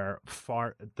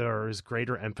there's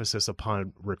greater emphasis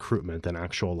upon recruitment than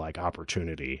actual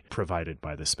opportunity provided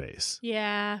by the space.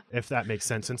 Yeah. If that makes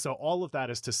sense. And so all of that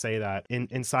is to say that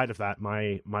inside of that,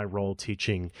 my role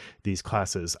teaching these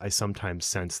classes, I sometimes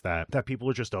sense that people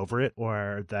are just over it,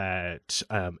 or that,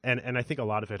 and I think a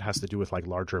lot of it has to do with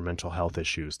larger mental health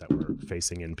issues that we're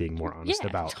facing and being more honest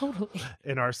about totally.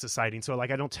 in our society. And so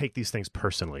I don't take these things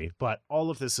personally, but all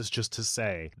of this is just to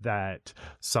say that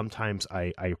sometimes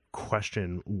I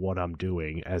question what I'm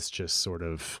doing as just sort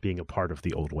of being a part of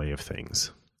the old way of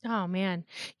things. Oh man.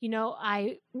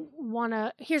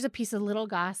 Here's a piece of little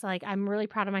goss. Like, I'm really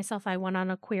proud of myself. I went on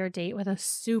a queer date with a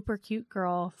super cute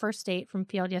girl, first date from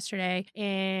Field yesterday.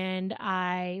 And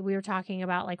we were talking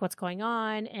about like what's going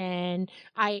on. And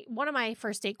one of my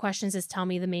first date questions is tell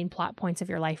me the main plot points of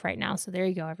your life right now. So there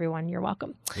you go, everyone. You're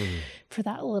welcome for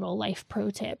that little life pro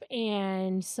tip.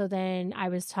 And so then I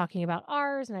was talking about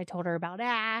ours and I told her about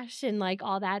Ash and like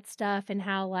all that stuff and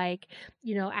how like,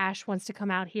 Ash wants to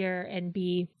come out here and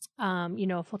be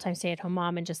a full-time stay-at-home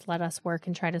mom and just let us work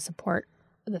and try to support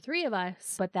the three of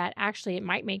us, but that actually it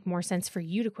might make more sense for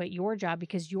you to quit your job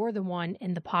because you're the one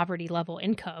in the poverty level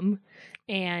income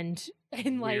and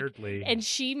weirdly, and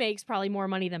she makes probably more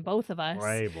money than both of us.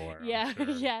 Way more. Yeah. Sure.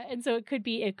 Yeah. And so it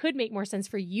could make more sense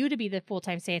for you to be the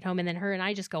full-time stay-at-home and then her and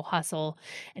I just go hustle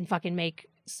and fucking make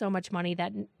so much money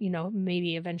that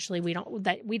maybe eventually we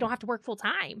don't have to work full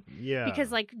time. Yeah.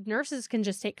 Because like nurses can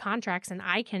just take contracts and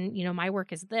I can, my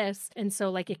work is this. And so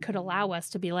like it could allow us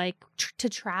to be like to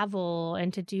travel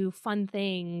and to do fun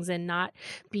things and not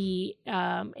be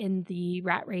in the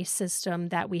rat race system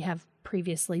that we have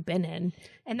previously been in.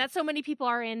 And that's so many people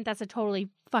are in. That's a totally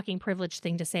fucking privileged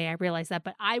thing to say. I realize that,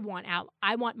 but I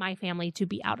want my family to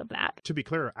be out of that. To be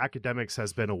clear, academics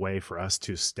has been a way for us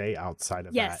to stay outside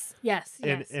of that. Yes.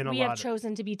 We have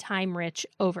chosen to be time rich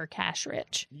over cash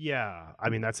rich. Yeah. I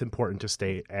mean, that's important to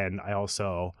state. And I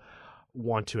also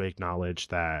want to acknowledge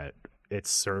that it's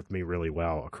served me really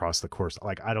well across the course.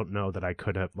 Like, I don't know that I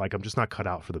could have, like, I'm just not cut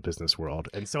out for the business world.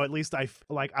 And so at least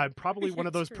I'm probably one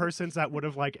of those persons that would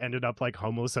have like ended up like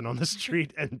homeless and on the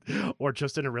street or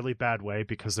just in a really bad way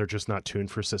because they're just not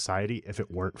tuned for society if it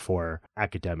weren't for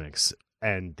academics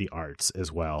and the arts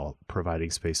as well, providing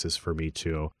spaces for me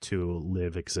to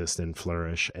live, exist, and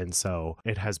flourish. And so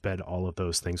it has been all of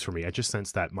those things for me. I just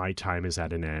sense that my time is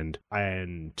at an end.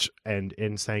 And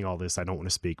in saying all this, I don't want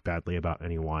to speak badly about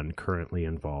anyone currently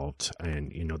involved.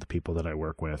 And, the people that I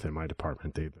work with in my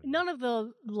department, none of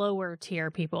the lower tier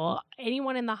people,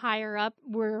 anyone in the higher up,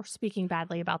 we're speaking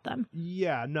badly about them.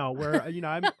 Yeah, no,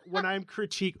 when I'm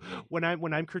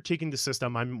critiquing the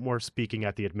system, I'm more speaking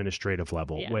at the administrative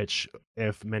level, which,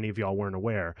 if many of y'all weren't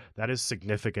aware, that is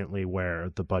significantly where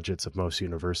the budgets of most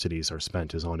universities are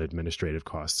spent, is on administrative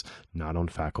costs, not on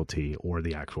faculty or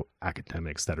the actual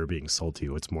academics that are being sold to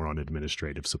you. It's more on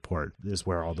administrative support is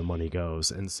where all the money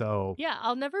goes. And so... Yeah,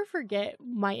 I'll never forget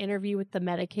my interview with the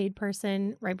Medicaid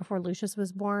person right before Lucius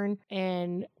was born.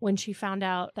 And when she found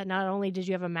out that not only did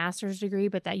you have a master's degree,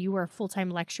 but that you were a full-time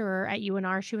lecturer at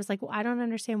UNR, she was like, well, I don't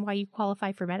understand why you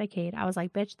qualify for Medicaid. I was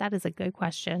like, bitch, that is a good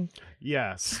question.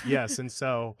 Yes. And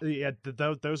so, yeah,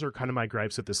 those are kind of my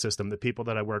gripes with the system. The people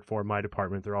that I work for in my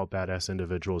department, they're all badass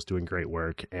individuals doing great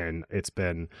work, and it's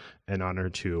been an honor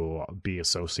to be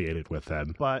associated with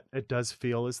them. But it does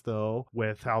feel as though,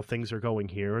 with how things are going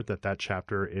here, that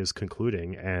chapter is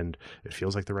concluding, and it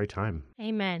feels like the right time.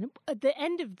 Amen. The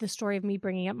end of the story of me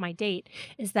bringing up my date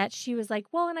is that she was like,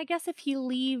 well, and I guess if he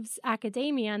leaves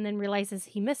academia and then realizes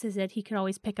he misses it, he could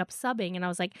always pick up subbing. And I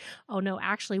was like, oh no,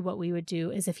 actually what we would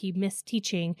do is if he missed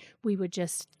teaching, we would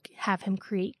just have him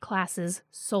create classes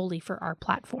solely for our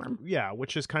platform. Yeah,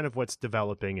 which is kind of what's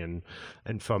developing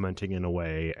and fomenting in a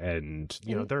way. And,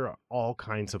 there are all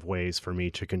kinds of ways for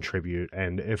me to contribute.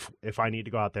 And if I need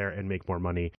to go out there and make more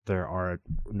money, there are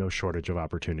no shortage of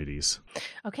opportunities.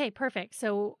 Okay, perfect.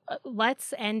 So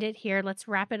let's end it here. Let's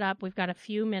wrap it up. We've got a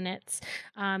few minutes.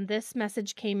 This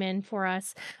message came in for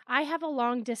us. I have a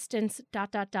long distance ...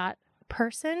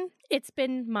 person. It's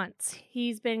been months.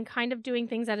 He's been kind of doing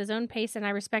things at his own pace and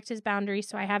I respect his boundaries,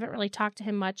 so I haven't really talked to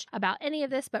him much about any of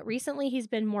this, but recently he's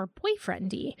been more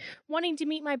boyfriendy, wanting to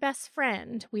meet my best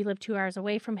friend. We live 2 hours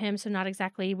away from him, so not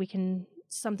exactly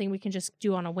something we can just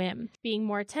do on a whim. Being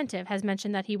more attentive, has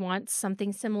mentioned that he wants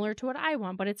something similar to what I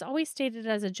want, but it's always stated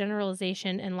as a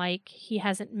generalization and like he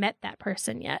hasn't met that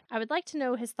person yet. I would like to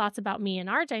know his thoughts about me and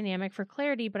our dynamic for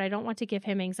clarity, but I don't want to give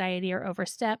him anxiety or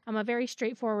overstep. I'm a very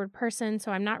straightforward person,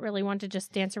 so I'm not really one to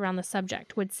just dance around the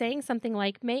subject. Would saying something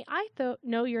like, may I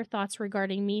know your thoughts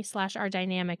regarding me / our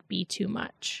dynamic be too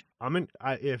much?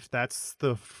 If that's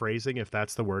the phrasing, if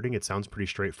that's the wording, it sounds pretty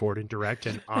straightforward and direct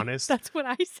and honest. That's what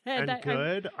I said. And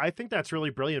good. I think that's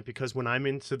really brilliant because when I'm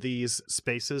into these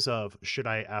spaces of should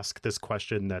I ask this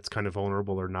question that's kind of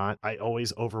vulnerable or not, I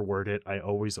always overword it. I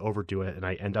always overdo it. And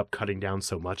I end up cutting down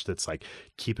so much that's like,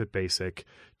 keep it basic,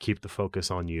 keep the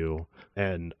focus on you.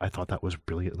 And I thought that was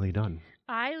brilliantly done.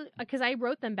 because I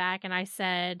wrote them back and I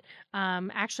said,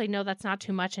 actually, no, that's not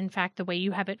too much. In fact, the way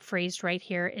you have it phrased right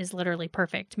here is literally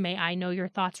perfect. May I know your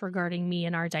thoughts regarding me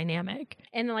and our dynamic?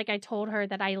 And like I told her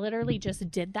that I literally just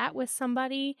did that with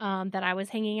somebody that I was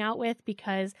hanging out with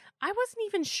because I wasn't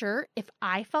even sure if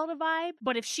I felt a vibe.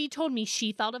 But if she told me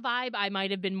she felt a vibe, I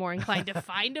might have been more inclined to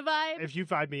find a vibe. If you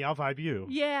vibe me, I'll vibe you.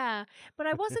 Yeah, but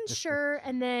I wasn't sure.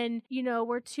 And then,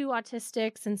 we're two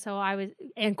autistics, and so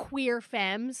and queer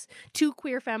femmes, two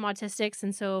queer femme autistics.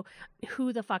 And so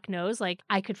who the fuck knows? Like,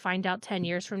 I could find out 10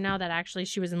 years from now that actually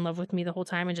she was in love with me the whole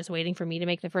time and just waiting for me to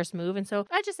make the first move. And so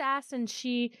I just asked, and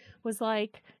she was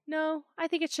like, no, I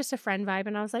think it's just a friend vibe.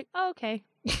 And I was like, oh, okay.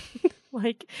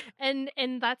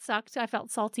 And that sucked. I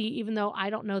felt salty, even though I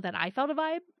don't know that I felt a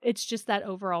vibe. It's just that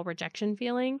overall rejection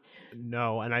feeling.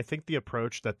 No, and I think the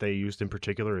approach that they used in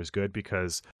particular is good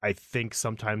because I think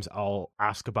sometimes I'll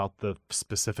ask about the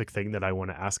specific thing that I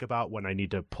want to ask about when I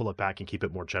need to pull it back and keep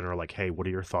it more general, like, hey, what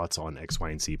are your thoughts on X, Y,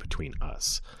 and Z between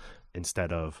us?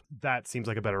 Instead of that seems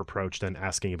like a better approach than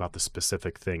asking about the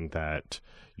specific thing that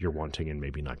you're wanting and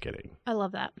maybe not getting. I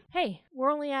love that. Hey, we're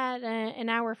only at an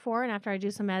hour 4, and after I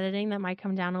do some editing, that might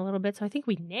come down a little bit. So I think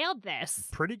we nailed this.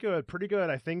 Pretty good.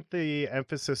 I think the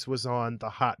emphasis was on the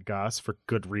hot goss for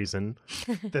good reason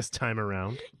this time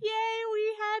around. Yay,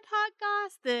 we had hot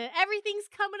goss. The everything's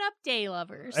coming up day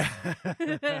lovers.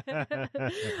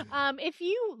 If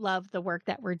you love the work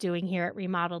that we're doing here at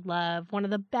Remodeled Love, one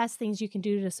of the best things you can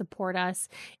do to support us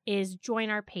is join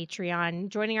our Patreon.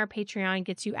 Joining our Patreon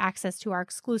gets you access to our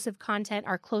exclusive content,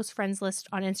 our close friends list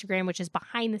on Instagram, which is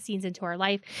behind the scenes into our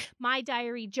life, my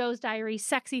diary, Joe's diary,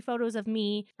 sexy photos of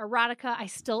me, erotica. I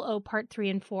still owe part 3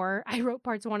 and 4. I wrote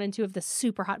parts 1 and 2 of the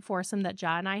super hot foursome that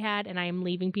Ja and I had, and I am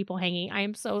leaving people hanging. I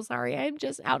am so sorry. I am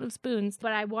just out of spoons,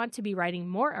 but I want to be writing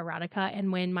more erotica.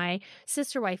 And when my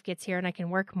sister wife gets here and I can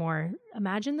work more,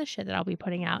 imagine the shit that I'll be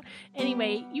putting out.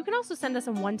 Anyway, you can also send us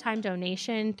a one-time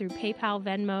donation through PayPal,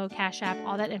 Venmo, Cash App.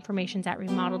 All that information's at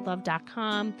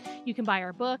remodeledlove.com. You can buy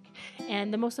our book.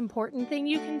 And the most important thing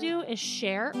you can do is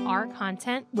share our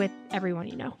content with everyone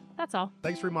you know. That's all.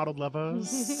 Thanks, Remodeled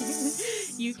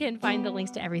Lovers. You can find the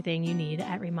links to everything you need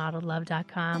at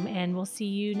remodeledlove.com. And we'll see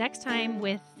you next time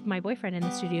with my boyfriend in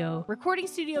the studio, recording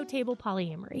studio table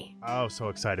polyamory. Oh, so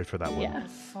excited for that one. Yeah. I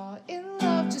fall in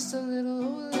love just a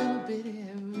little bit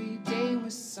every day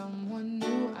with someone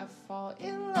new. I fall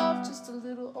in love just a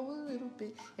little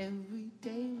bit every